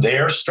 They're on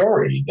their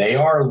story. They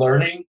are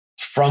learning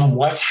from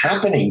what's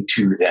happening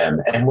to them.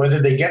 And whether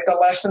they get the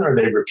lesson or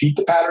they repeat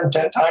the pattern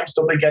 10 times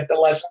till they get the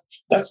lesson,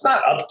 that's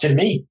not up to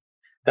me.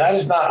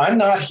 I'm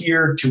not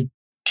here to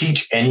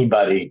teach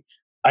anybody.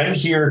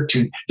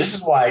 This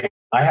is why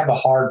I have a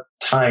hard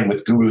time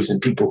with gurus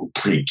and people who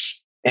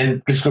preach.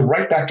 And let's go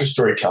right back to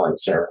storytelling,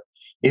 Sarah.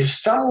 If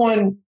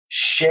someone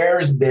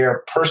shares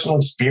their personal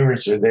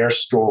experience or their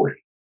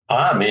story,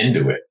 I'm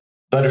into it.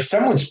 But if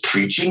someone's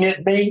preaching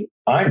at me,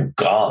 I'm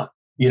gone.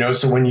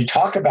 So when you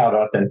talk about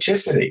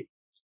authenticity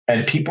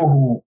and people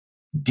who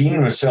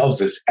deem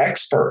themselves as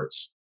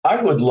experts,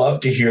 I would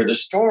love to hear the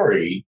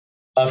story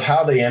of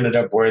how they ended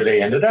up where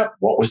they ended up.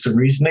 What was the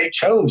reason they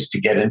chose to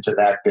get into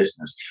that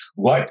business?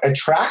 What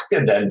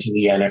attracted them to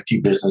the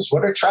NFT business?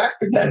 What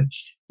attracted them?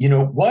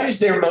 What is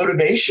their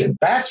motivation?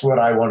 That's what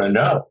I want to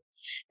know.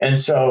 And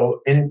so,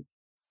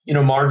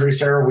 Marjorie,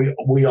 Sarah,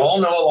 we all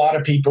know a lot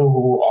of people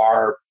who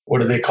are,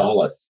 what do they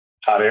call it?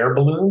 Hot air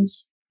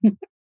balloons.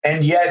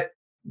 And yet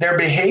their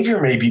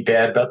behavior may be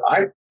bad, but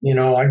I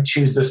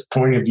choose this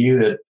point of view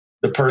that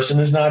the person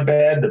is not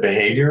bad, the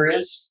behavior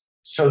is,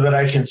 so that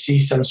I can see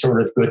some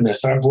sort of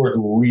goodness. I've worked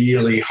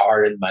really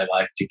hard in my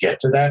life to get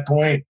to that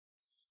point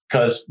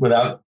because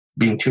without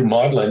being too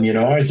maudlin,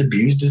 I was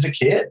abused as a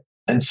kid.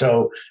 And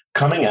so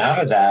coming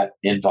out of that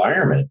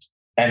environment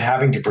and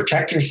having to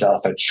protect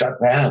yourself and shut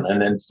down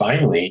and then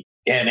finally,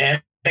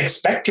 and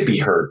expect to be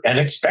hurt and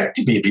expect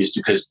to be abused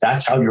because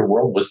that's how your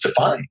world was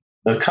defined.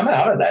 Now come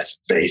out of that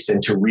space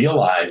and to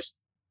realize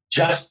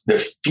just the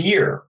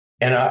fear.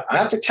 And I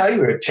have to tell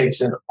you, it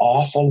takes an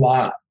awful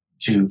lot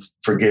to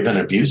forgive an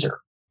abuser.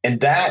 And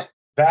that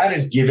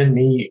has given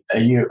me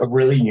a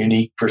really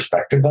unique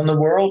perspective on the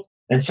world.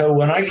 And so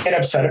when I get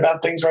upset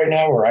about things right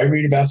now, or I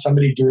read about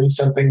somebody doing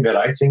something that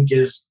I think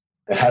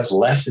has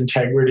less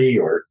integrity,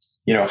 or,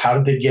 how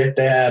did they get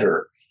that?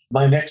 Or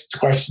my next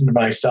question to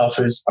myself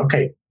is,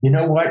 okay, you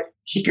know what?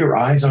 Keep your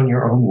eyes on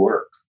your own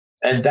work.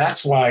 And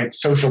that's why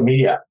social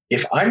media,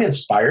 if I'm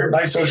inspired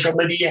by social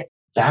media,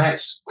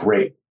 that's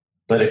great.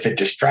 But if it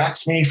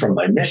distracts me from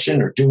my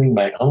mission or doing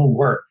my own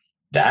work,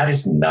 that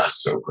is not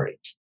so great.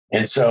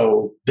 And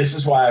so this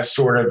is why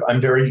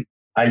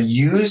I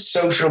use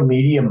social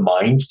media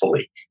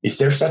mindfully. Is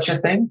there such a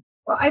thing?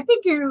 Well, I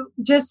think you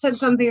just said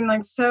something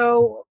like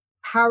so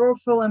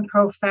powerful and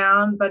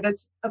profound, but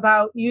it's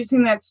about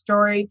using that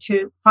story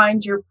to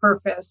find your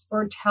purpose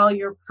or tell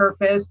your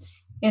purpose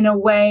in a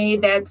way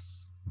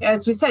that's,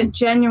 as we said,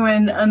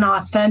 genuine and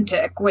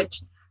authentic,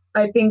 which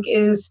I think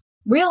is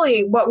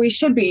really what we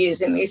should be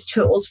using these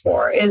tools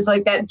for, is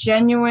like that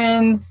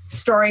genuine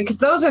story, because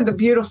those are the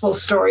beautiful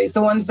stories,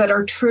 the ones that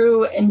are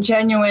true and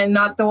genuine,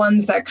 not the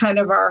ones that kind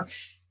of are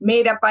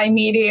made up by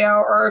media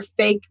or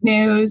fake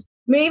news.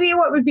 Maybe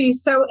what would be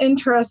so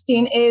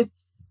interesting is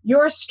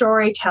your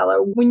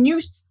storyteller. When you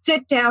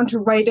sit down to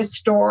write a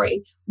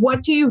story,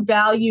 what do you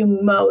value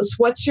most?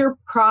 What's your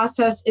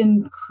process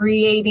in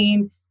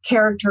creating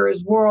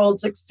characters,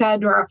 worlds,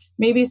 etc.?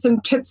 Maybe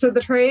some tips of the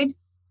trade?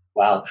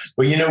 Wow.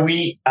 Well,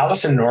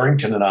 Allison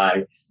Norrington and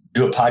I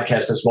do a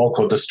podcast as well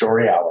called The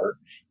Story Hour,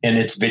 and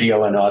it's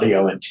video and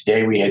audio. And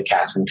today we had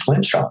Catherine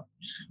Clinch on,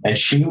 and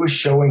she was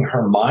showing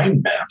her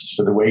mind maps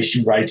for the way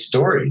she writes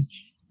stories.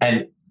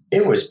 And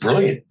it was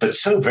brilliant, but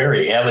so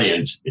very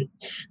alien to me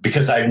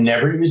because I've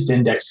never used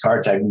index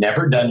cards. I've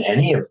never done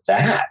any of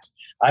that.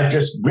 I've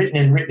just written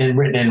and written and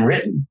written and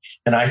written.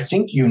 And I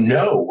think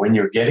when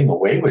you're getting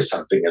away with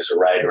something as a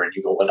writer and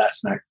you go, well,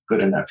 that's not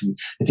good enough.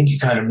 I think you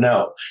kind of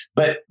know.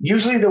 But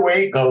usually the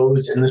way it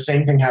goes, and the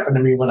same thing happened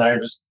to me when I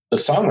was the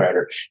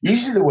songwriter,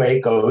 usually the way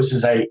it goes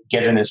is I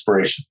get an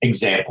inspiration.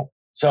 Example.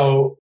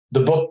 So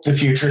the book, The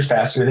Future is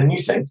Faster Than You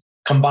Think,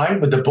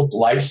 combined with the book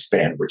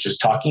Lifespan, which is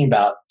talking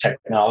about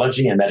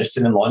technology and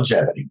medicine and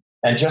longevity,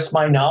 and just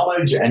my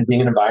knowledge and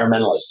being an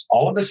environmentalist,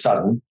 all of a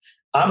sudden,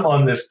 I'm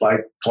on this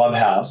like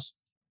clubhouse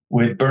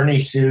with Bernie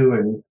Sue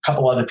and a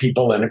couple other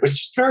people, and it was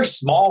just a very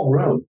small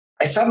room.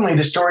 Suddenly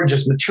the story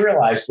just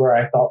materialized where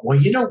I thought, well,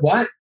 you know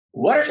what?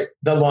 What if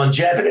the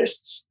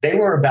longevitists, they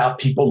were about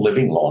people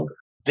living longer.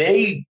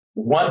 They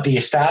want the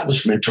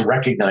establishment to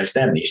recognize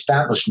them. The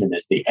establishment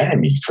is the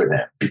enemy for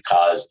them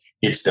because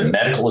it's the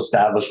medical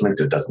establishment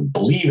that doesn't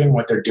believe in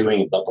what they're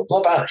doing, blah, blah,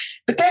 blah, blah.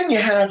 But then you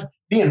have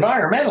the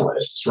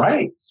environmentalists,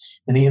 right?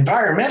 And the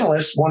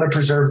environmentalists want to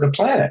preserve the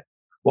planet.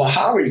 Well,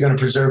 how are you going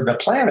to preserve the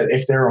planet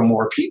if there are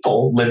more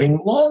people living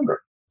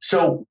longer?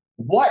 So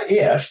what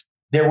if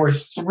there were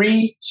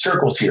three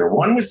circles here?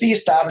 One was the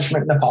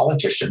establishment and the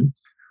politicians,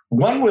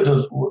 one were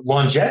the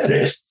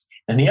longevitists,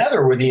 and the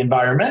other were the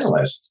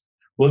environmentalists.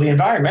 Well, the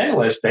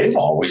environmentalists, they've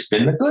always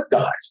been the good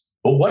guys.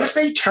 But what if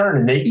they turn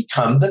and they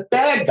become the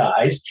bad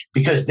guys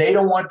because they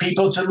don't want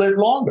people to live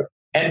longer?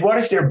 And what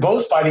if they're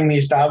both fighting the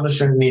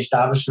establishment and the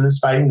establishment is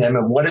fighting them?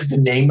 And what is the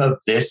name of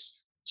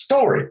this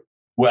story?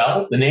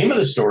 Well, the name of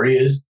the story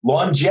is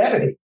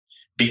longevity,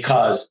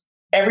 because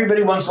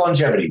everybody wants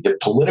longevity. The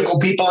political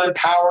people in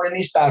power in the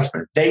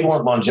establishment, they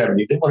want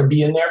longevity. They want to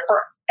be in there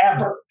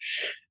forever.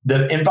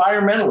 The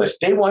environmentalists,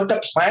 they want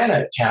the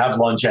planet to have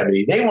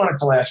longevity. They want it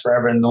to last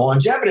forever. And the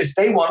longevitists,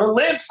 they want to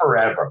live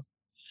forever.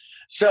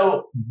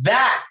 So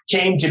that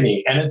came to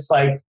me. And it's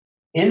like,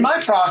 in my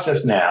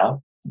process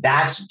now,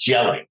 that's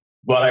gelling.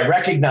 What I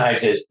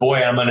recognize is,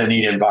 boy, I'm going to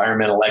need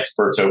environmental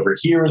experts over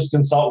here as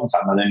consultants.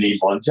 I'm going to need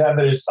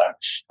longevitists.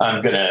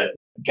 I'm going to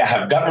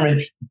have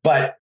government.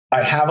 But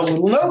I have a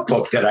little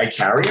notebook that I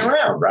carry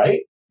around,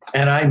 right?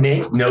 And I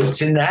make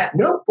notes in that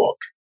notebook.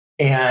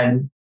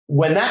 And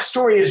when that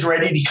story is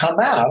ready to come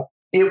out,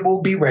 it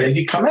will be ready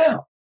to come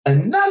out.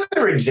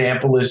 Another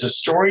example is a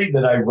story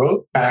that I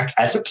wrote back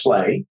as a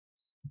play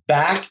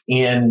back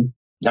in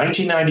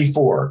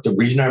 1994. The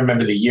reason I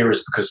remember the year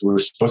is because we were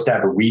supposed to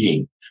have a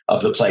reading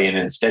of the play, and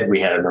instead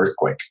we had an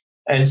earthquake.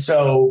 And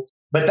so,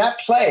 but that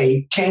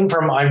play came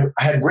from, I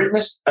had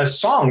written a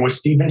song with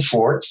Stephen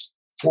Schwartz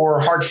for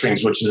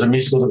Heartstrings, which is a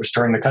musical that was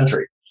touring the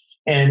country.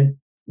 And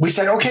we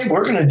said, okay,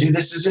 we're going to do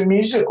this as a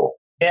musical.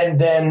 And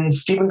then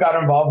Stephen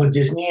got involved with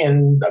Disney,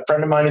 and a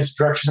friend of mine is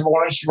the director said, well,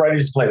 why don't you write it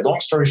as a play? Long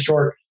story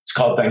short, it's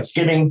called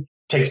Thanksgiving.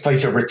 Takes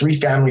place over 3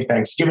 family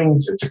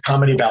Thanksgivings. It's a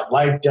comedy about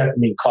life, death,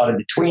 and being caught in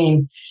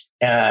between.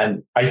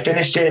 And I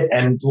finished it,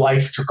 and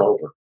life took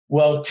over.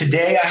 Well,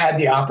 today I had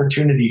the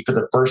opportunity for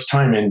the first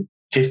time in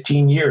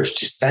 15 years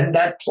to send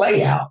that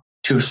play out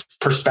to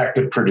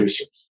prospective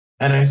producers.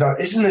 And I thought,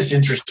 isn't this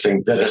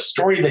interesting that a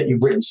story that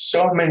you've written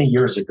so many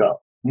years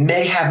ago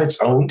may have its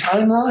own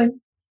timeline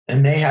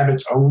and may have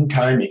its own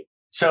timing?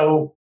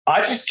 So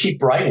I just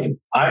keep writing.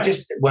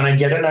 When I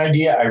get an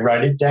idea, I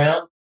write it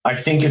down. I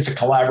think it's a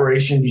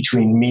collaboration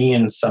between me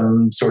and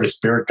some sort of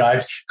spirit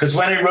guides. Because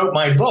when I wrote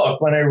my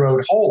book, when I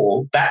wrote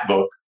Whole, that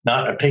book,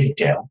 not A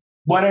Pigtail,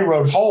 when I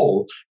wrote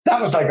Whole, that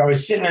was like I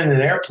was sitting in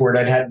an airport.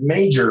 I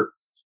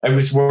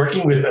was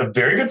working with a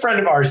very good friend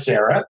of ours,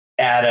 Sarah,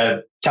 at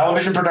a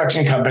television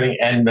production company,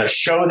 and the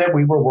show that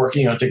we were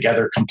working on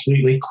together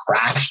completely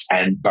crashed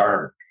and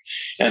burned.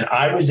 And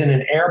I was in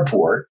an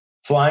airport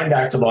flying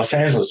back to Los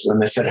Angeles when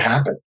this had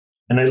happened.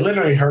 And I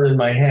literally heard in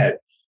my head,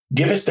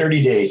 give us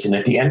 30 days. And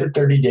at the end of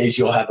 30 days,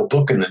 you'll have a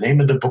book, and the name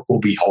of the book will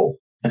be Whole.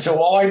 And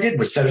so all I did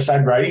was set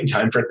aside writing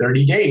time for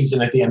 30 days.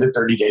 And at the end of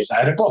 30 days,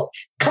 I had a book.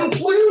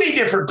 Completely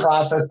different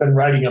process than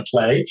writing a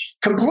play.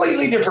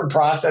 Completely different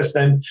process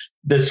than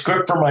the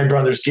script for My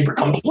Brother's Keeper.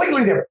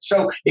 Completely different.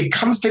 So it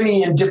comes to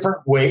me in different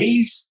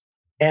ways.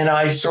 And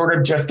I sort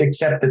of just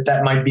accept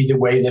that might be the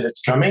way that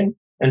it's coming.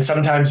 And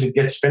sometimes it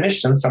gets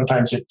finished and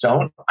sometimes it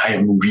don't. I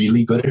am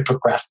really good at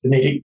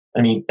procrastinating.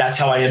 I mean, that's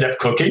how I end up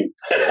cooking.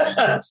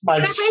 that's my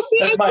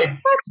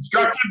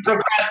constructive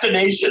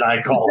procrastination,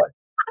 I call it.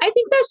 I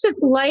think that's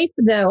just life,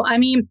 though. I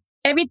mean,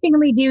 everything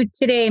we do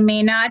today we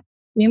may not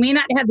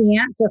have the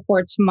answer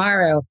for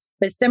tomorrow,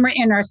 but somewhere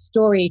in our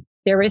story,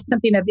 there is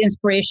something of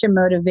inspiration,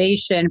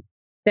 motivation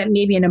that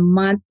maybe in a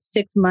month,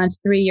 6 months,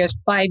 3 years,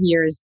 5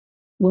 years,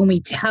 when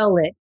we tell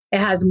it, it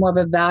has more of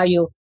a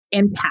value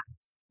impact,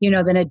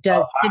 than it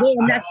does today.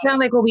 And that's kind of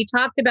like what we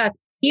talked about.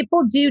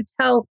 People do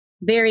tell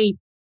very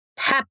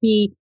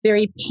happy,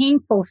 very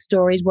painful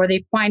stories where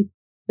they find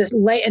this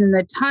light in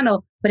the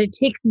tunnel, but it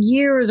takes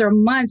years or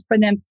months for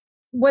them,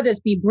 whether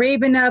it's be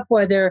brave enough,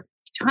 whether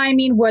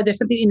timing, whether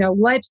something,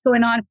 life's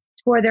going on,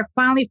 to where they're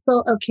finally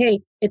feel, okay,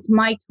 it's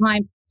my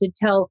time to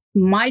tell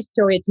my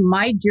story. It's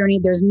my journey.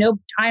 There's no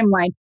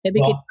timeline that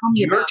we could tell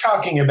me about. You're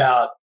talking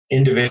about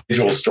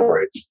individual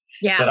stories.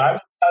 Yeah. But I will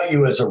tell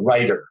you as a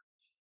writer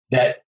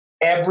that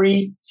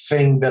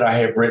everything that I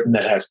have written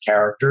that has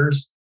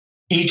characters,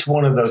 each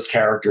one of those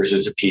characters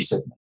is a piece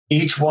of me.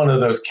 Each one of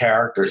those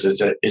characters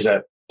is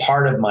a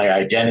part of my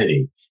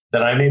identity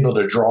that I'm able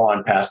to draw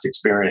on past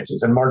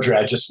experiences. And Marjorie,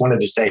 I just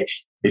wanted to say,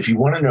 if you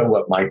want to know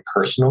what my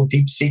personal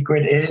deep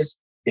secret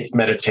is, it's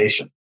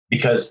meditation.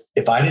 Because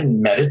if I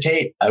didn't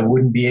meditate, I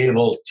wouldn't be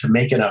able to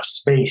make enough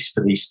space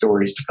for these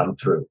stories to come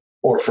through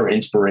or for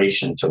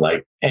inspiration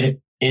to and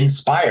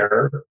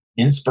inspire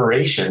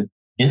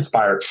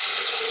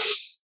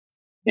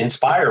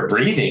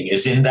breathing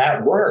is in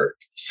that word.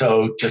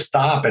 So to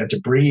stop and to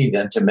breathe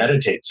and to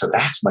meditate. So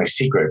that's my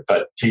secret.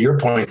 But to your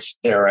point,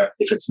 Sarah,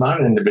 if it's not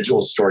an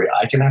individual story,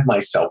 I can have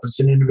myself as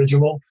an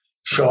individual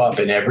show up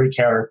in every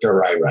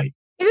character I write.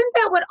 Isn't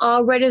that what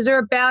all writers are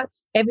about?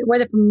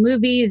 Whether from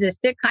movies, a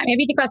sitcom,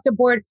 everything across the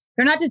board.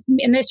 They're not just,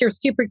 unless you're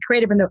super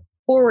creative in the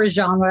horror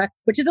genre,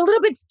 which is a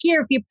little bit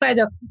scary if you apply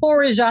the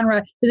horror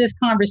genre to this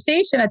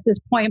conversation at this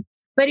point.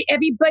 But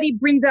everybody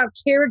brings out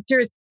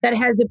characters that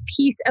has a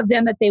piece of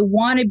them that they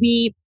want to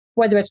be,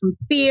 whether it's from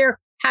fear,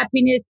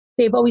 happiness.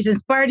 They've always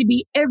inspired to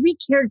be. Every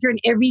character in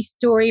every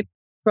story,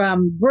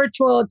 from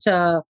virtual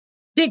to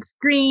big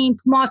screen,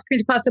 small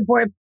screens across the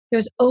board,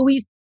 there's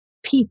always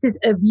pieces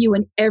of you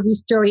in every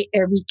story,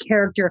 every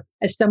character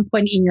at some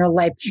point in your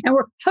life. And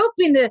we're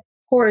hoping the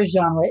horror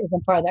genre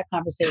isn't part of that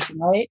conversation,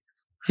 right?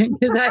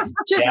 Because I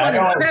just want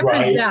to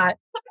reference that.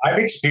 I've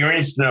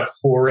experienced enough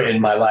horror in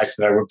my life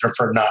that I would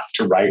prefer not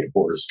to write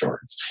horror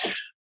stories.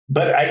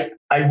 But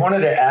I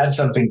wanted to add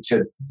something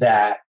to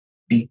that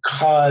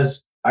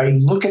because I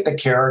look at the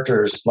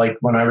characters, like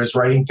when I was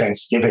writing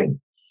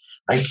Thanksgiving,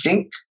 I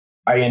think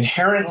I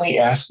inherently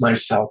asked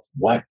myself,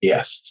 what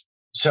if?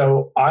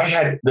 So I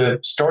had the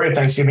story of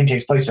Thanksgiving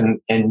takes place in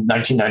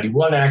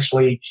 1991,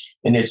 actually.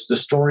 And it's the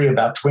story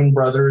about twin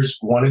brothers.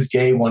 One is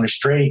gay, one is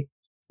straight.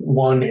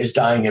 One is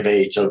dying of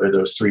AIDS over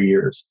those 3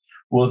 years.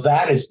 Well,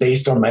 that is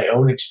based on my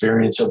own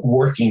experience of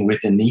working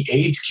within the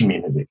AIDS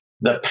community.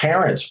 The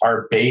parents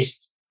are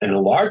based, in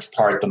a large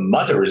part, the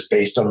mother is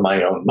based on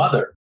my own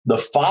mother. The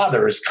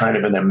father is kind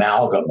of an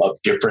amalgam of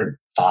different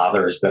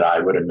fathers that I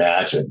would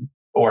imagine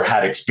or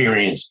had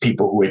experienced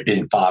people who had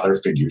been father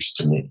figures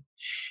to me.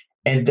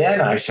 And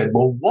then I said,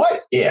 well,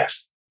 what if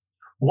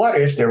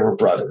there were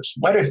brothers?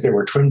 What if there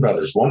were twin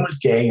brothers? One was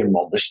gay and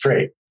one was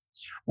straight.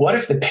 What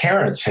if the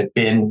parents had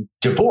been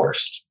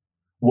divorced?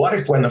 What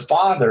if when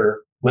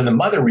the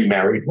mother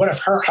remarried, what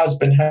if her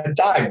husband had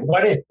died?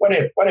 What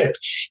if?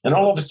 And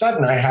all of a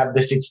sudden I have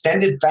this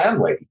extended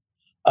family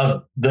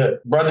of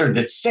the brother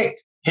that's sick,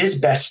 his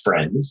best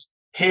friends,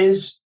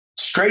 his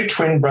straight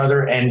twin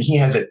brother, and he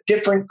has a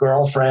different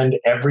girlfriend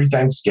every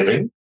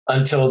Thanksgiving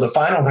until the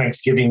final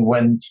Thanksgiving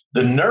when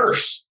the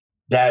nurse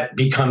that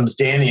becomes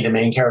Danny, the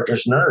main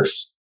character's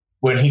nurse,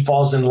 when he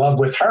falls in love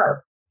with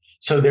her.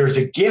 So there's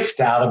a gift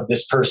out of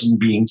this person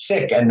being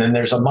sick. And then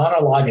there's a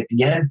monologue at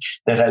the end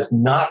that has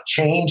not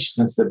changed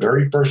since the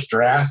very first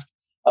draft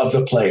of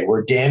the play,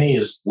 where Danny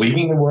is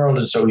leaving the world.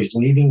 And so he's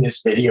leaving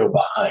this video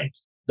behind.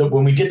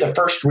 When we did the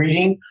first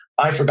reading,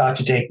 I forgot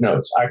to take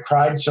notes. I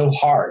cried so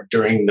hard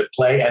during the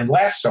play and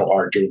laughed so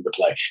hard during the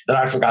play that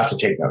I forgot to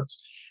take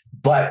notes.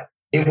 But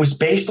it was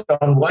based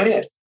on what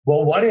if.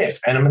 Well, what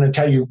if? And I'm going to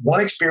tell you one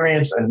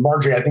experience, and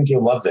Marjorie, I think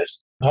you'll love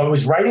this. I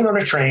was riding on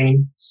a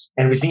train,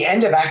 and it was the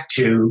end of Act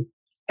 2,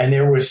 and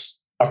there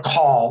was a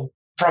call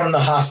from the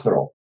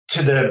hospital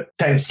to the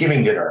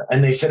Thanksgiving dinner.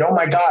 And they said, oh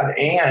my God,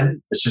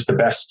 Anne is just the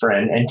best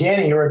friend, and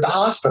Danny are at the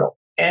hospital.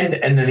 And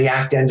then the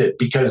act ended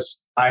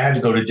because I had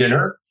to go to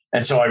dinner.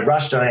 And so I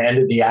rushed and I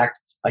ended the act.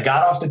 I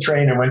got off the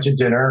train and went to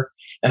dinner.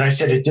 And I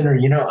said at dinner,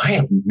 I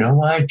have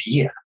no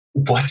idea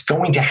what's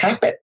going to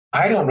happen.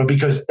 I don't know,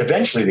 because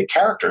eventually the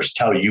characters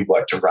tell you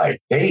what to write.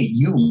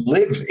 You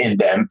live in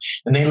them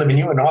and they live in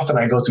you. And often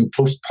I go through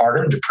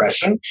postpartum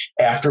depression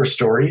after a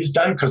story is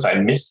done because I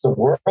miss the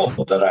world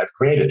that I've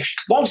created.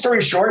 Long story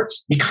short,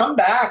 you come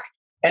back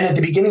and at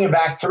the beginning of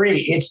Act 3,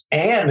 it's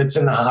Anne that's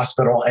in the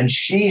hospital and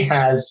she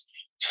has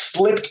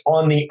slipped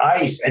on the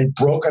ice and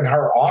broken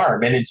her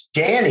arm. And it's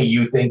Danny,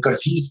 you think,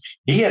 because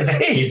he has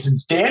AIDS.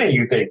 It's Danny,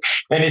 you think.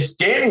 And it's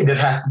Danny that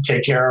has to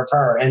take care of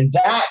her. And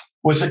that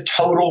was a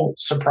total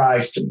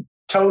surprise to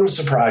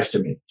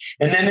me.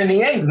 And then in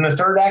the end, in the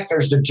third act,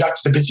 there's the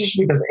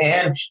juxtaposition because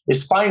Anne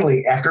is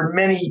finally, after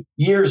many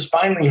years,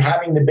 finally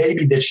having the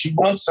baby that she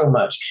wants so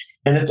much.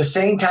 And at the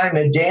same time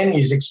that Danny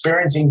is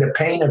experiencing the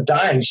pain of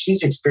dying,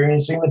 she's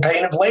experiencing the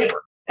pain of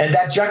labor. And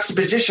that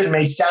juxtaposition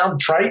may sound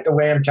trite the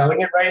way I'm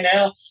telling it right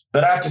now,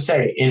 but I have to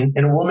say, in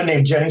a woman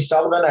named Jenny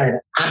Sullivan, I had an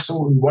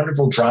absolutely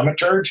wonderful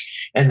dramaturge,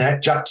 and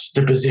that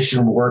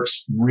juxtaposition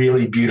works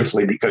really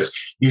beautifully because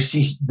you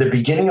see the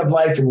beginning of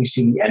life and you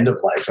see the end of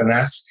life. And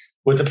that's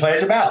what the play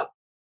is about.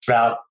 It's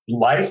about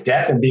life,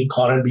 death, and being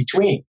caught in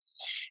between.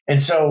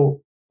 And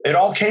so it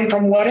all came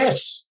from what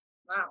ifs.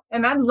 Wow.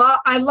 And I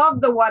love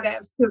the what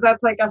ifs because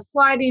that's like a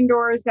sliding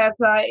doors. That's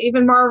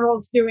even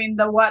Marvel's doing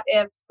the what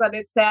ifs, but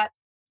it's that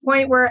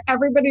point where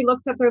everybody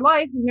looks at their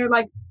life and they're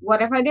like,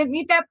 what if I didn't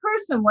meet that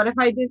person? What if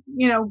I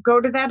didn't,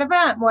 go to that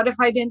event? What if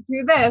I didn't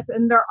do this?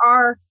 And there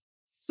are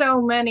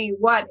so many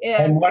what ifs.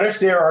 And what if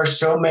there are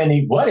so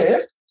many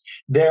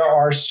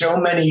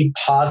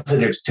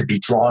positives to be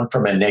drawn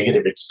from a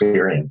negative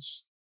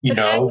experience? That's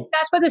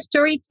where the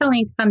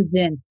storytelling comes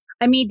in.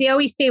 I mean, they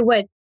always say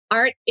what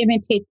art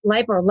imitates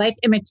life or life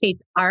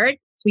imitates art.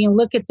 So when you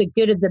look at the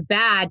good or the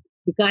bad,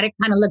 you got to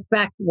kind of look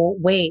back. Well,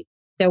 wait,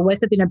 there was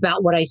something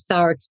about what I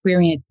saw or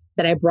experienced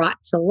that I brought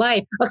to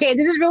life. Okay,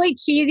 this is really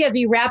cheesy as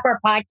we wrap our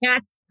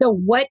podcast. The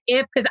what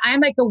if, because I'm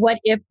like a what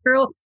if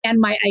girl,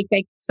 and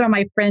some of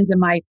my friends and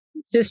my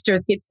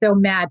sisters get so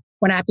mad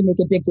when I have to make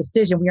a big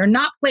decision. We are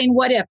not playing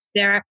what if,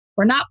 Sarah.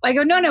 We're not. I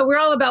go, no, we're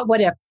all about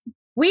what if.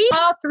 We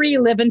all three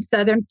live in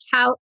Southern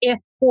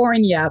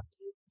California.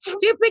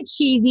 Stupid,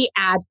 cheesy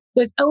ads.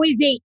 There's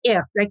always a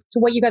if, like to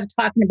what you guys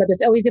are talking about.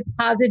 There's always a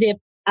positive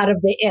out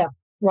of the if.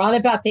 We're all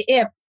about the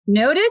if.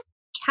 Notice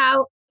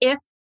California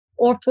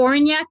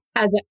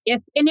has an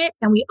if in it,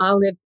 and we all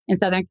live in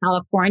Southern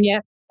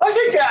California.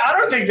 I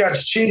don't think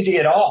that's cheesy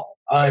at all.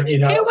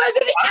 It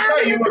wasn't. I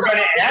thought you were going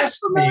to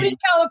ask me.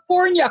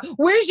 California.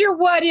 Where's your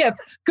what if?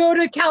 Go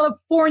to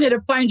California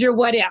to find your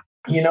what if.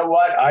 You know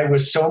what? I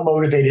was so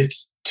motivated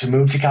to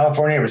move to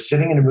California. I was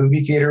sitting in a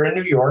movie theater in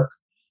New York.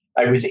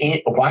 I was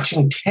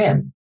watching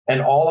 10,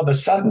 and all of a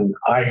sudden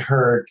I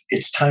heard,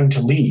 it's time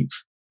to leave.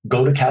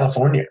 Go to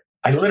California.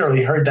 I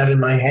literally heard that in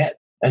my head.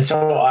 And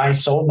so I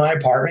sold my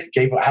apartment,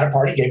 had a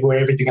party, gave away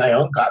everything I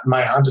owned, got in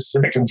my Honda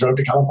Civic and drove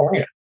to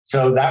California.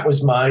 So that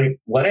was my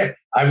what if.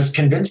 I was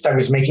convinced I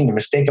was making the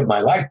mistake of my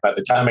life by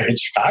the time I hit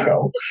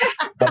Chicago,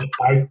 but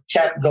I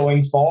kept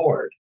going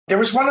forward. There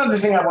was one other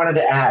thing I wanted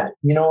to add.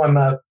 You know, I'm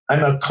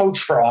a coach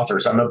for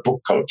authors. I'm a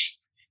book coach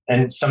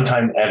and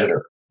sometime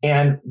editor.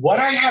 And what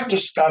I have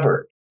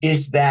discovered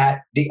is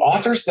that the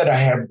authors that I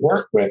have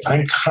worked with,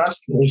 I'm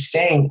constantly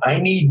saying, I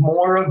need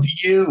more of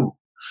you.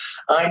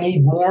 I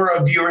need more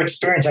of your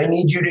experience. I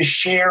need you to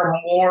share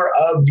more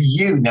of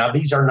you. Now,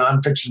 these are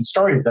nonfiction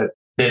stories that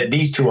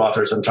these two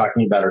authors I'm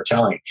talking about are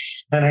telling.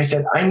 And I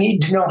said, I need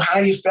to know how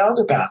you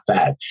felt about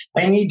that.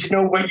 I need to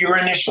know what your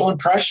initial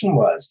impression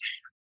was.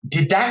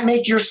 Did that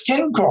make your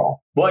skin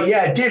crawl? Well,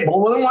 yeah, it did.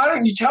 Well, then why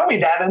don't you tell me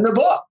that in the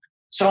book?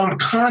 So I'm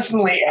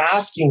constantly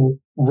asking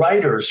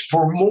writers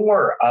for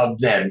more of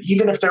them,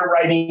 even if they're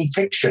writing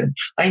fiction.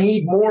 I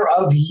need more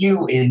of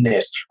you in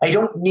this. I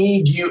don't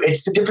need you.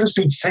 It's the difference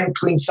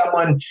between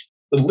someone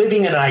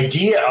living an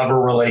idea of a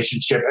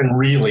relationship and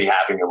really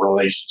having a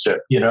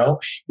relationship, you know?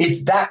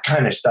 It's that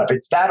kind of stuff.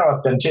 It's that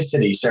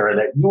authenticity, Sarah,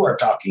 that you are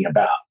talking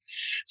about.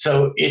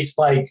 So it's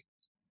like,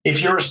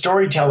 if you're a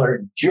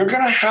storyteller, you're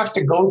going to have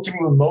to go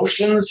through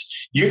emotions.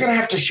 You're going to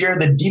have to share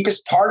the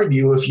deepest part of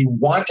you if you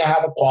want to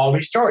have a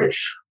quality story.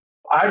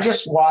 I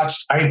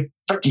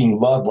freaking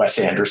love Wes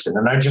Anderson,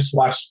 and I just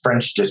watched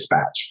French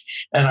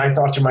Dispatch. And I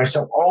thought to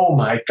myself, oh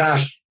my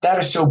gosh, that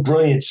is so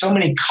brilliant. So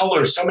many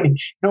colors,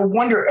 no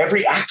wonder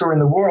every actor in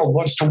the world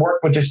wants to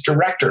work with this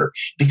director,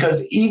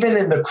 because even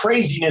in the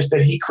craziness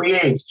that he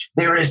creates,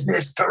 there is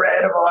this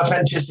thread of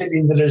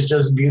authenticity that is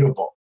just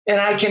beautiful. And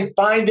I can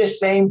find the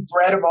same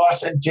thread of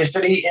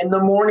authenticity in the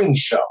morning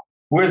show,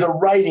 where the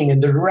writing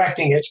and the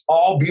directing, it's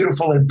all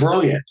beautiful and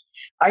brilliant.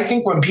 I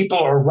think when people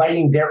are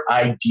writing their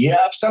idea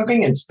of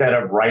something instead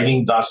of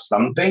writing the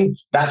something,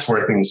 that's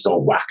where things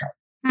go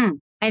wacko.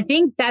 I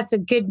think that's a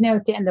good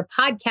note to end the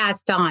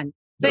podcast on.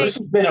 This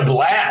has been a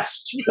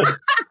blast.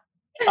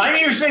 I'm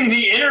usually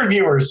the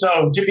interviewer,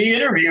 so to be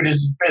interviewed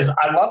is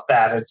I love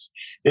that.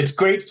 It's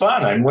great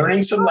fun. I'm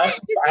learning some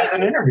lessons as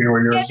an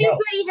interviewer here as well.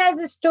 Everybody has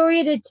a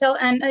story to tell.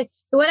 And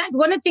one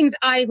of the things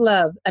I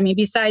love, I mean,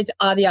 besides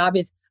all the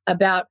obvious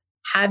about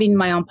having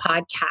my own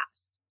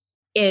podcast,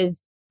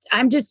 is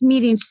I'm just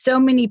meeting so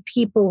many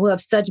people who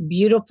have such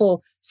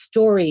beautiful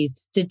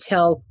stories to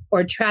tell,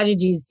 or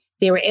tragedies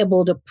they were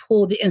able to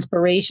pull the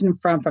inspiration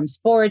from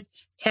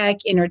sports, tech,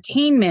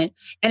 entertainment.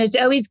 And it's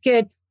always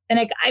good.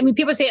 And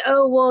people say,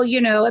 oh, well,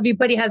 you know,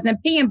 everybody has an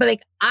opinion, but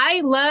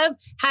I love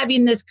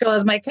having this girl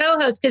as my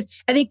co-host,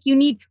 because I think you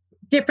need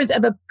difference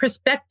of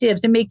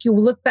perspectives to make you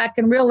look back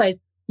and realize,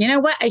 you know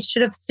what? I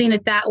should have seen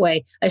it that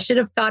way. I should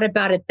have thought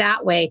about it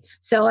that way.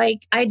 So I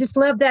just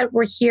love that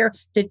we're here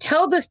to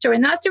tell the story.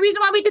 And that's the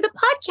reason why we did the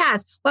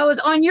podcast. Well, I was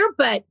on your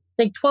butt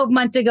 12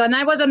 months ago, and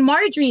I was on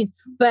Marjorie's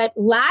but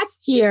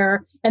last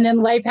year, and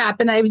then life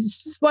happened. I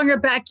swung her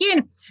back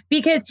in,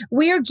 because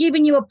we are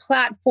giving you a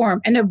platform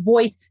and a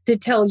voice to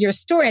tell your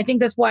story. I think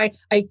that's why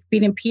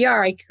being in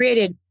PR, I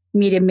created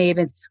Media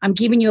Mavens. I'm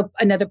giving you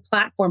another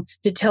platform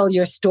to tell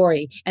your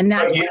story. And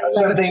that's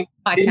something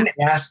you didn't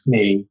ask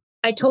me.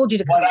 I told you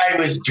to what I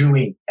was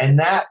doing, and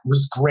that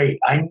was great.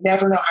 I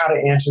never know how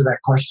to answer that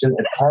question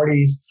at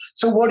parties.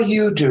 So what do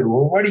you do?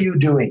 Or what are you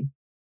doing?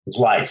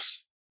 Life.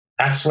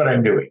 That's what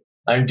I'm doing.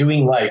 I'm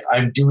doing life.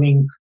 I'm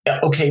doing,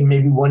 okay,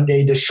 maybe one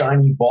day the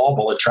shiny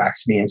bauble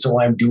attracts me, and so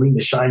I'm doing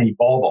the shiny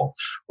bauble.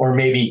 Or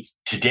maybe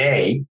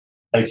today,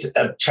 a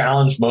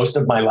challenge most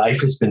of my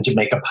life has been to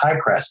make a pie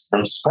crust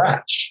from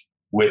scratch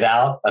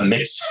without a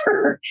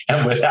mixer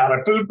and without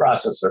a food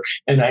processor.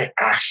 And I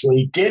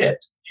actually did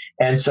it.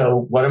 And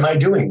so what am I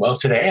doing? Well,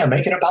 today I'm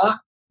making a pie,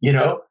 you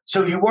know?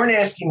 So you weren't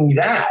asking me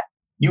that.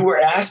 You were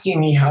asking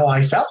me how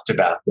I felt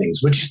about things,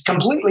 which is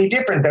completely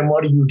different than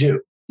what do you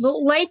do?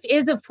 Well, life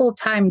is a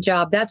full-time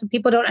job. That's what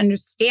people don't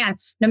understand.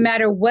 No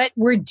matter what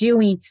we're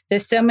doing,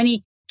 there's so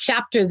many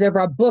chapters of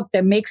our book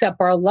that makes up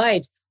our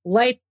lives.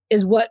 Life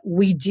is what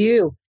we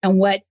do. And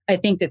what I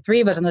think the three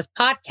of us on this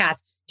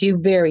podcast do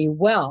very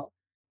well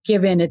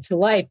given its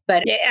life.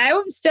 But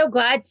I'm so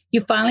glad you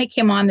finally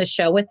came on the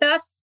show with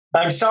us.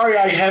 I'm sorry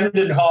I hemmed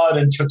and hawed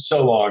and took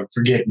so long.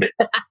 Forgive me.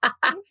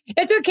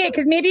 It's okay,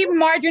 because maybe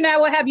Marjorie and I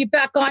will have you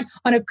back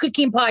on a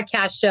cooking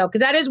podcast show, because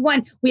that is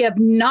one we have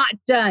not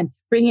done.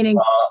 Bringing in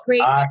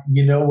great.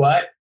 You know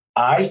what?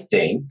 I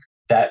think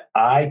that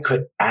I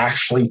could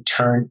actually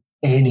turn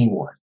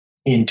anyone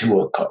into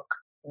a cook.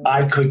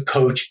 I could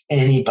coach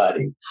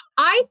anybody.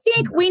 I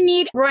think we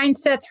need Brian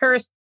Seth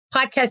Hurst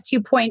podcast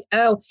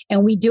 2.0,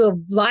 and we do a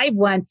live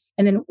one,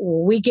 and then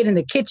we get in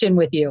the kitchen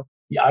with you.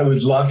 I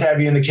would love to have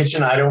you in the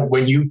kitchen.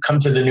 When you come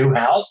to the new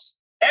house,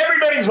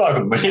 everybody's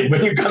welcome.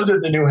 When you come to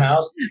the new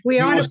house, we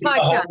are on a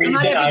podcast.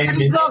 Not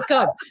everybody's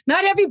welcome.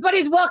 Not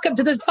everybody's welcome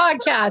to this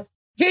podcast.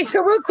 Okay,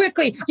 so real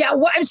quickly,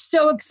 I'm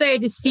so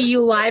excited to see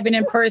you live and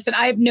in person.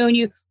 I've known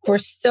you for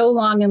so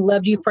long and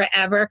loved you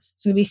forever.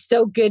 So it'll be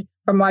so good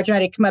for Marjorie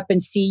and I to come up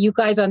and see you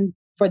guys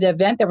for the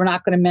event that we're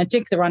not going to mention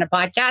because we're on a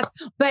podcast.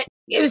 But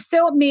it was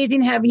so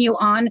amazing having you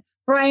on,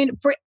 Brian.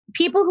 For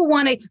people who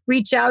want to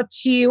reach out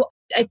to you,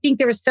 I think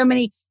there are so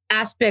many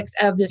aspects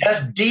of this.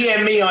 Just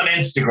DM me on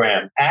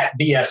Instagram at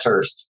BS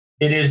Hurst.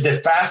 It is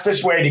the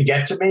fastest way to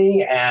get to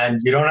me,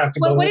 and you don't have to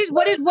go. What is?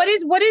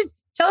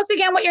 Tell us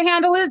again what your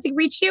handle is to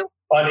reach you.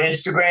 On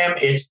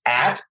Instagram, it's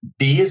at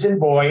B as in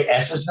boy,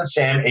 S as in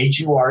Sam,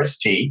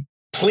 HURST.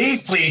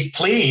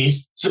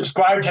 Please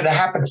subscribe to the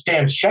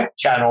Happenstance Chef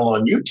channel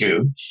on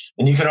YouTube.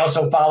 And you can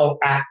also follow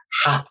at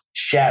Hap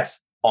Chef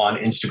on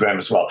Instagram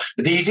as well.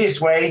 But the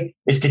easiest way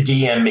is to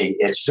DM me.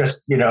 It's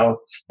just, I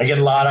get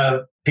a lot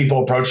of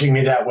people approaching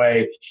me that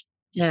way.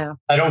 Yeah.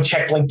 I don't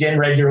check LinkedIn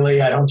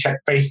regularly. I don't check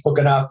Facebook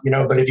enough,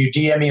 but if you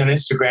DM me on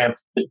Instagram,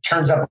 it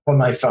turns up on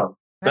my phone.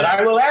 But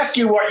I will ask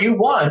you what you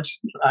want.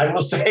 I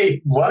will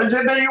say, what is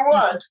it that you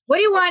want? What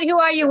do you want? Who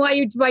are you? Why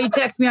you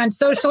text me on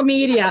social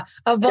media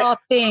of all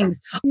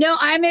things? No,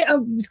 I'm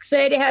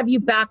excited to have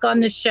you back on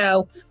the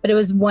show, but it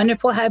was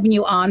wonderful having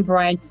you on,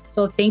 Brian.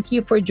 So thank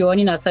you for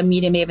joining us on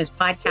Media Mavens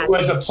podcast. It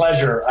was a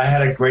pleasure. I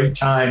had a great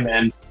time.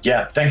 And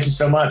thank you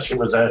so much. It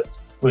was a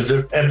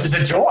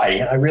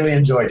joy. I really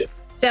enjoyed it.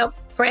 So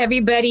for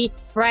everybody,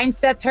 Brian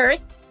Seth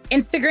Hurst,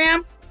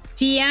 Instagram,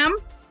 DM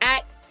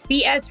at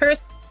BS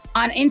Hurst.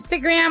 On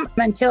Instagram.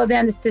 Until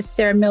then, this is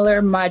Sarah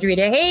Miller, Marjorie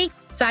DeHay,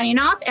 signing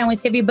off, and we'll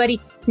see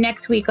everybody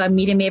next week on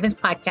Media Mavens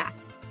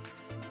Podcast.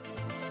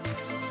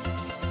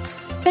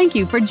 Thank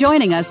you for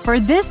joining us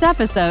for this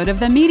episode of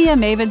the Media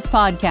Mavens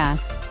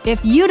Podcast.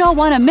 If you don't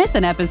want to miss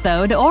an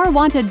episode or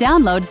want to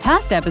download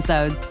past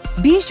episodes,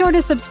 be sure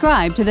to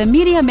subscribe to the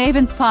Media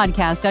Mavens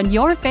Podcast on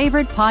your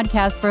favorite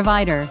podcast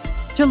provider.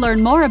 To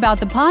learn more about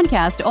the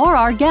podcast or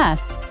our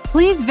guests,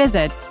 please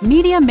visit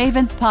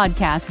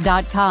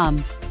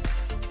MediaMavensPodcast.com.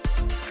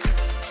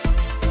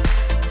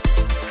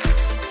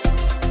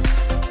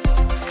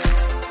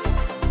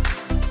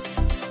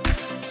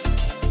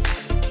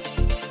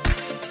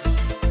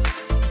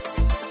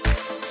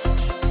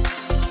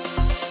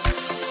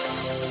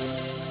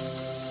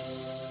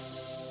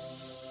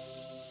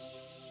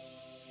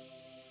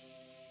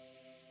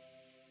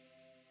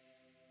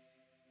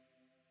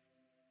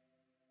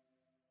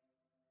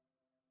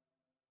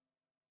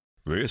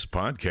 This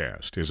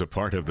podcast is a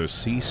part of the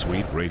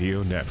C-Suite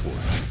Radio Network.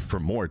 For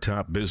more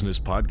top business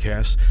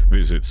podcasts,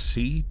 visit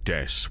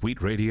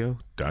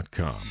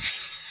c-suiteradio.com.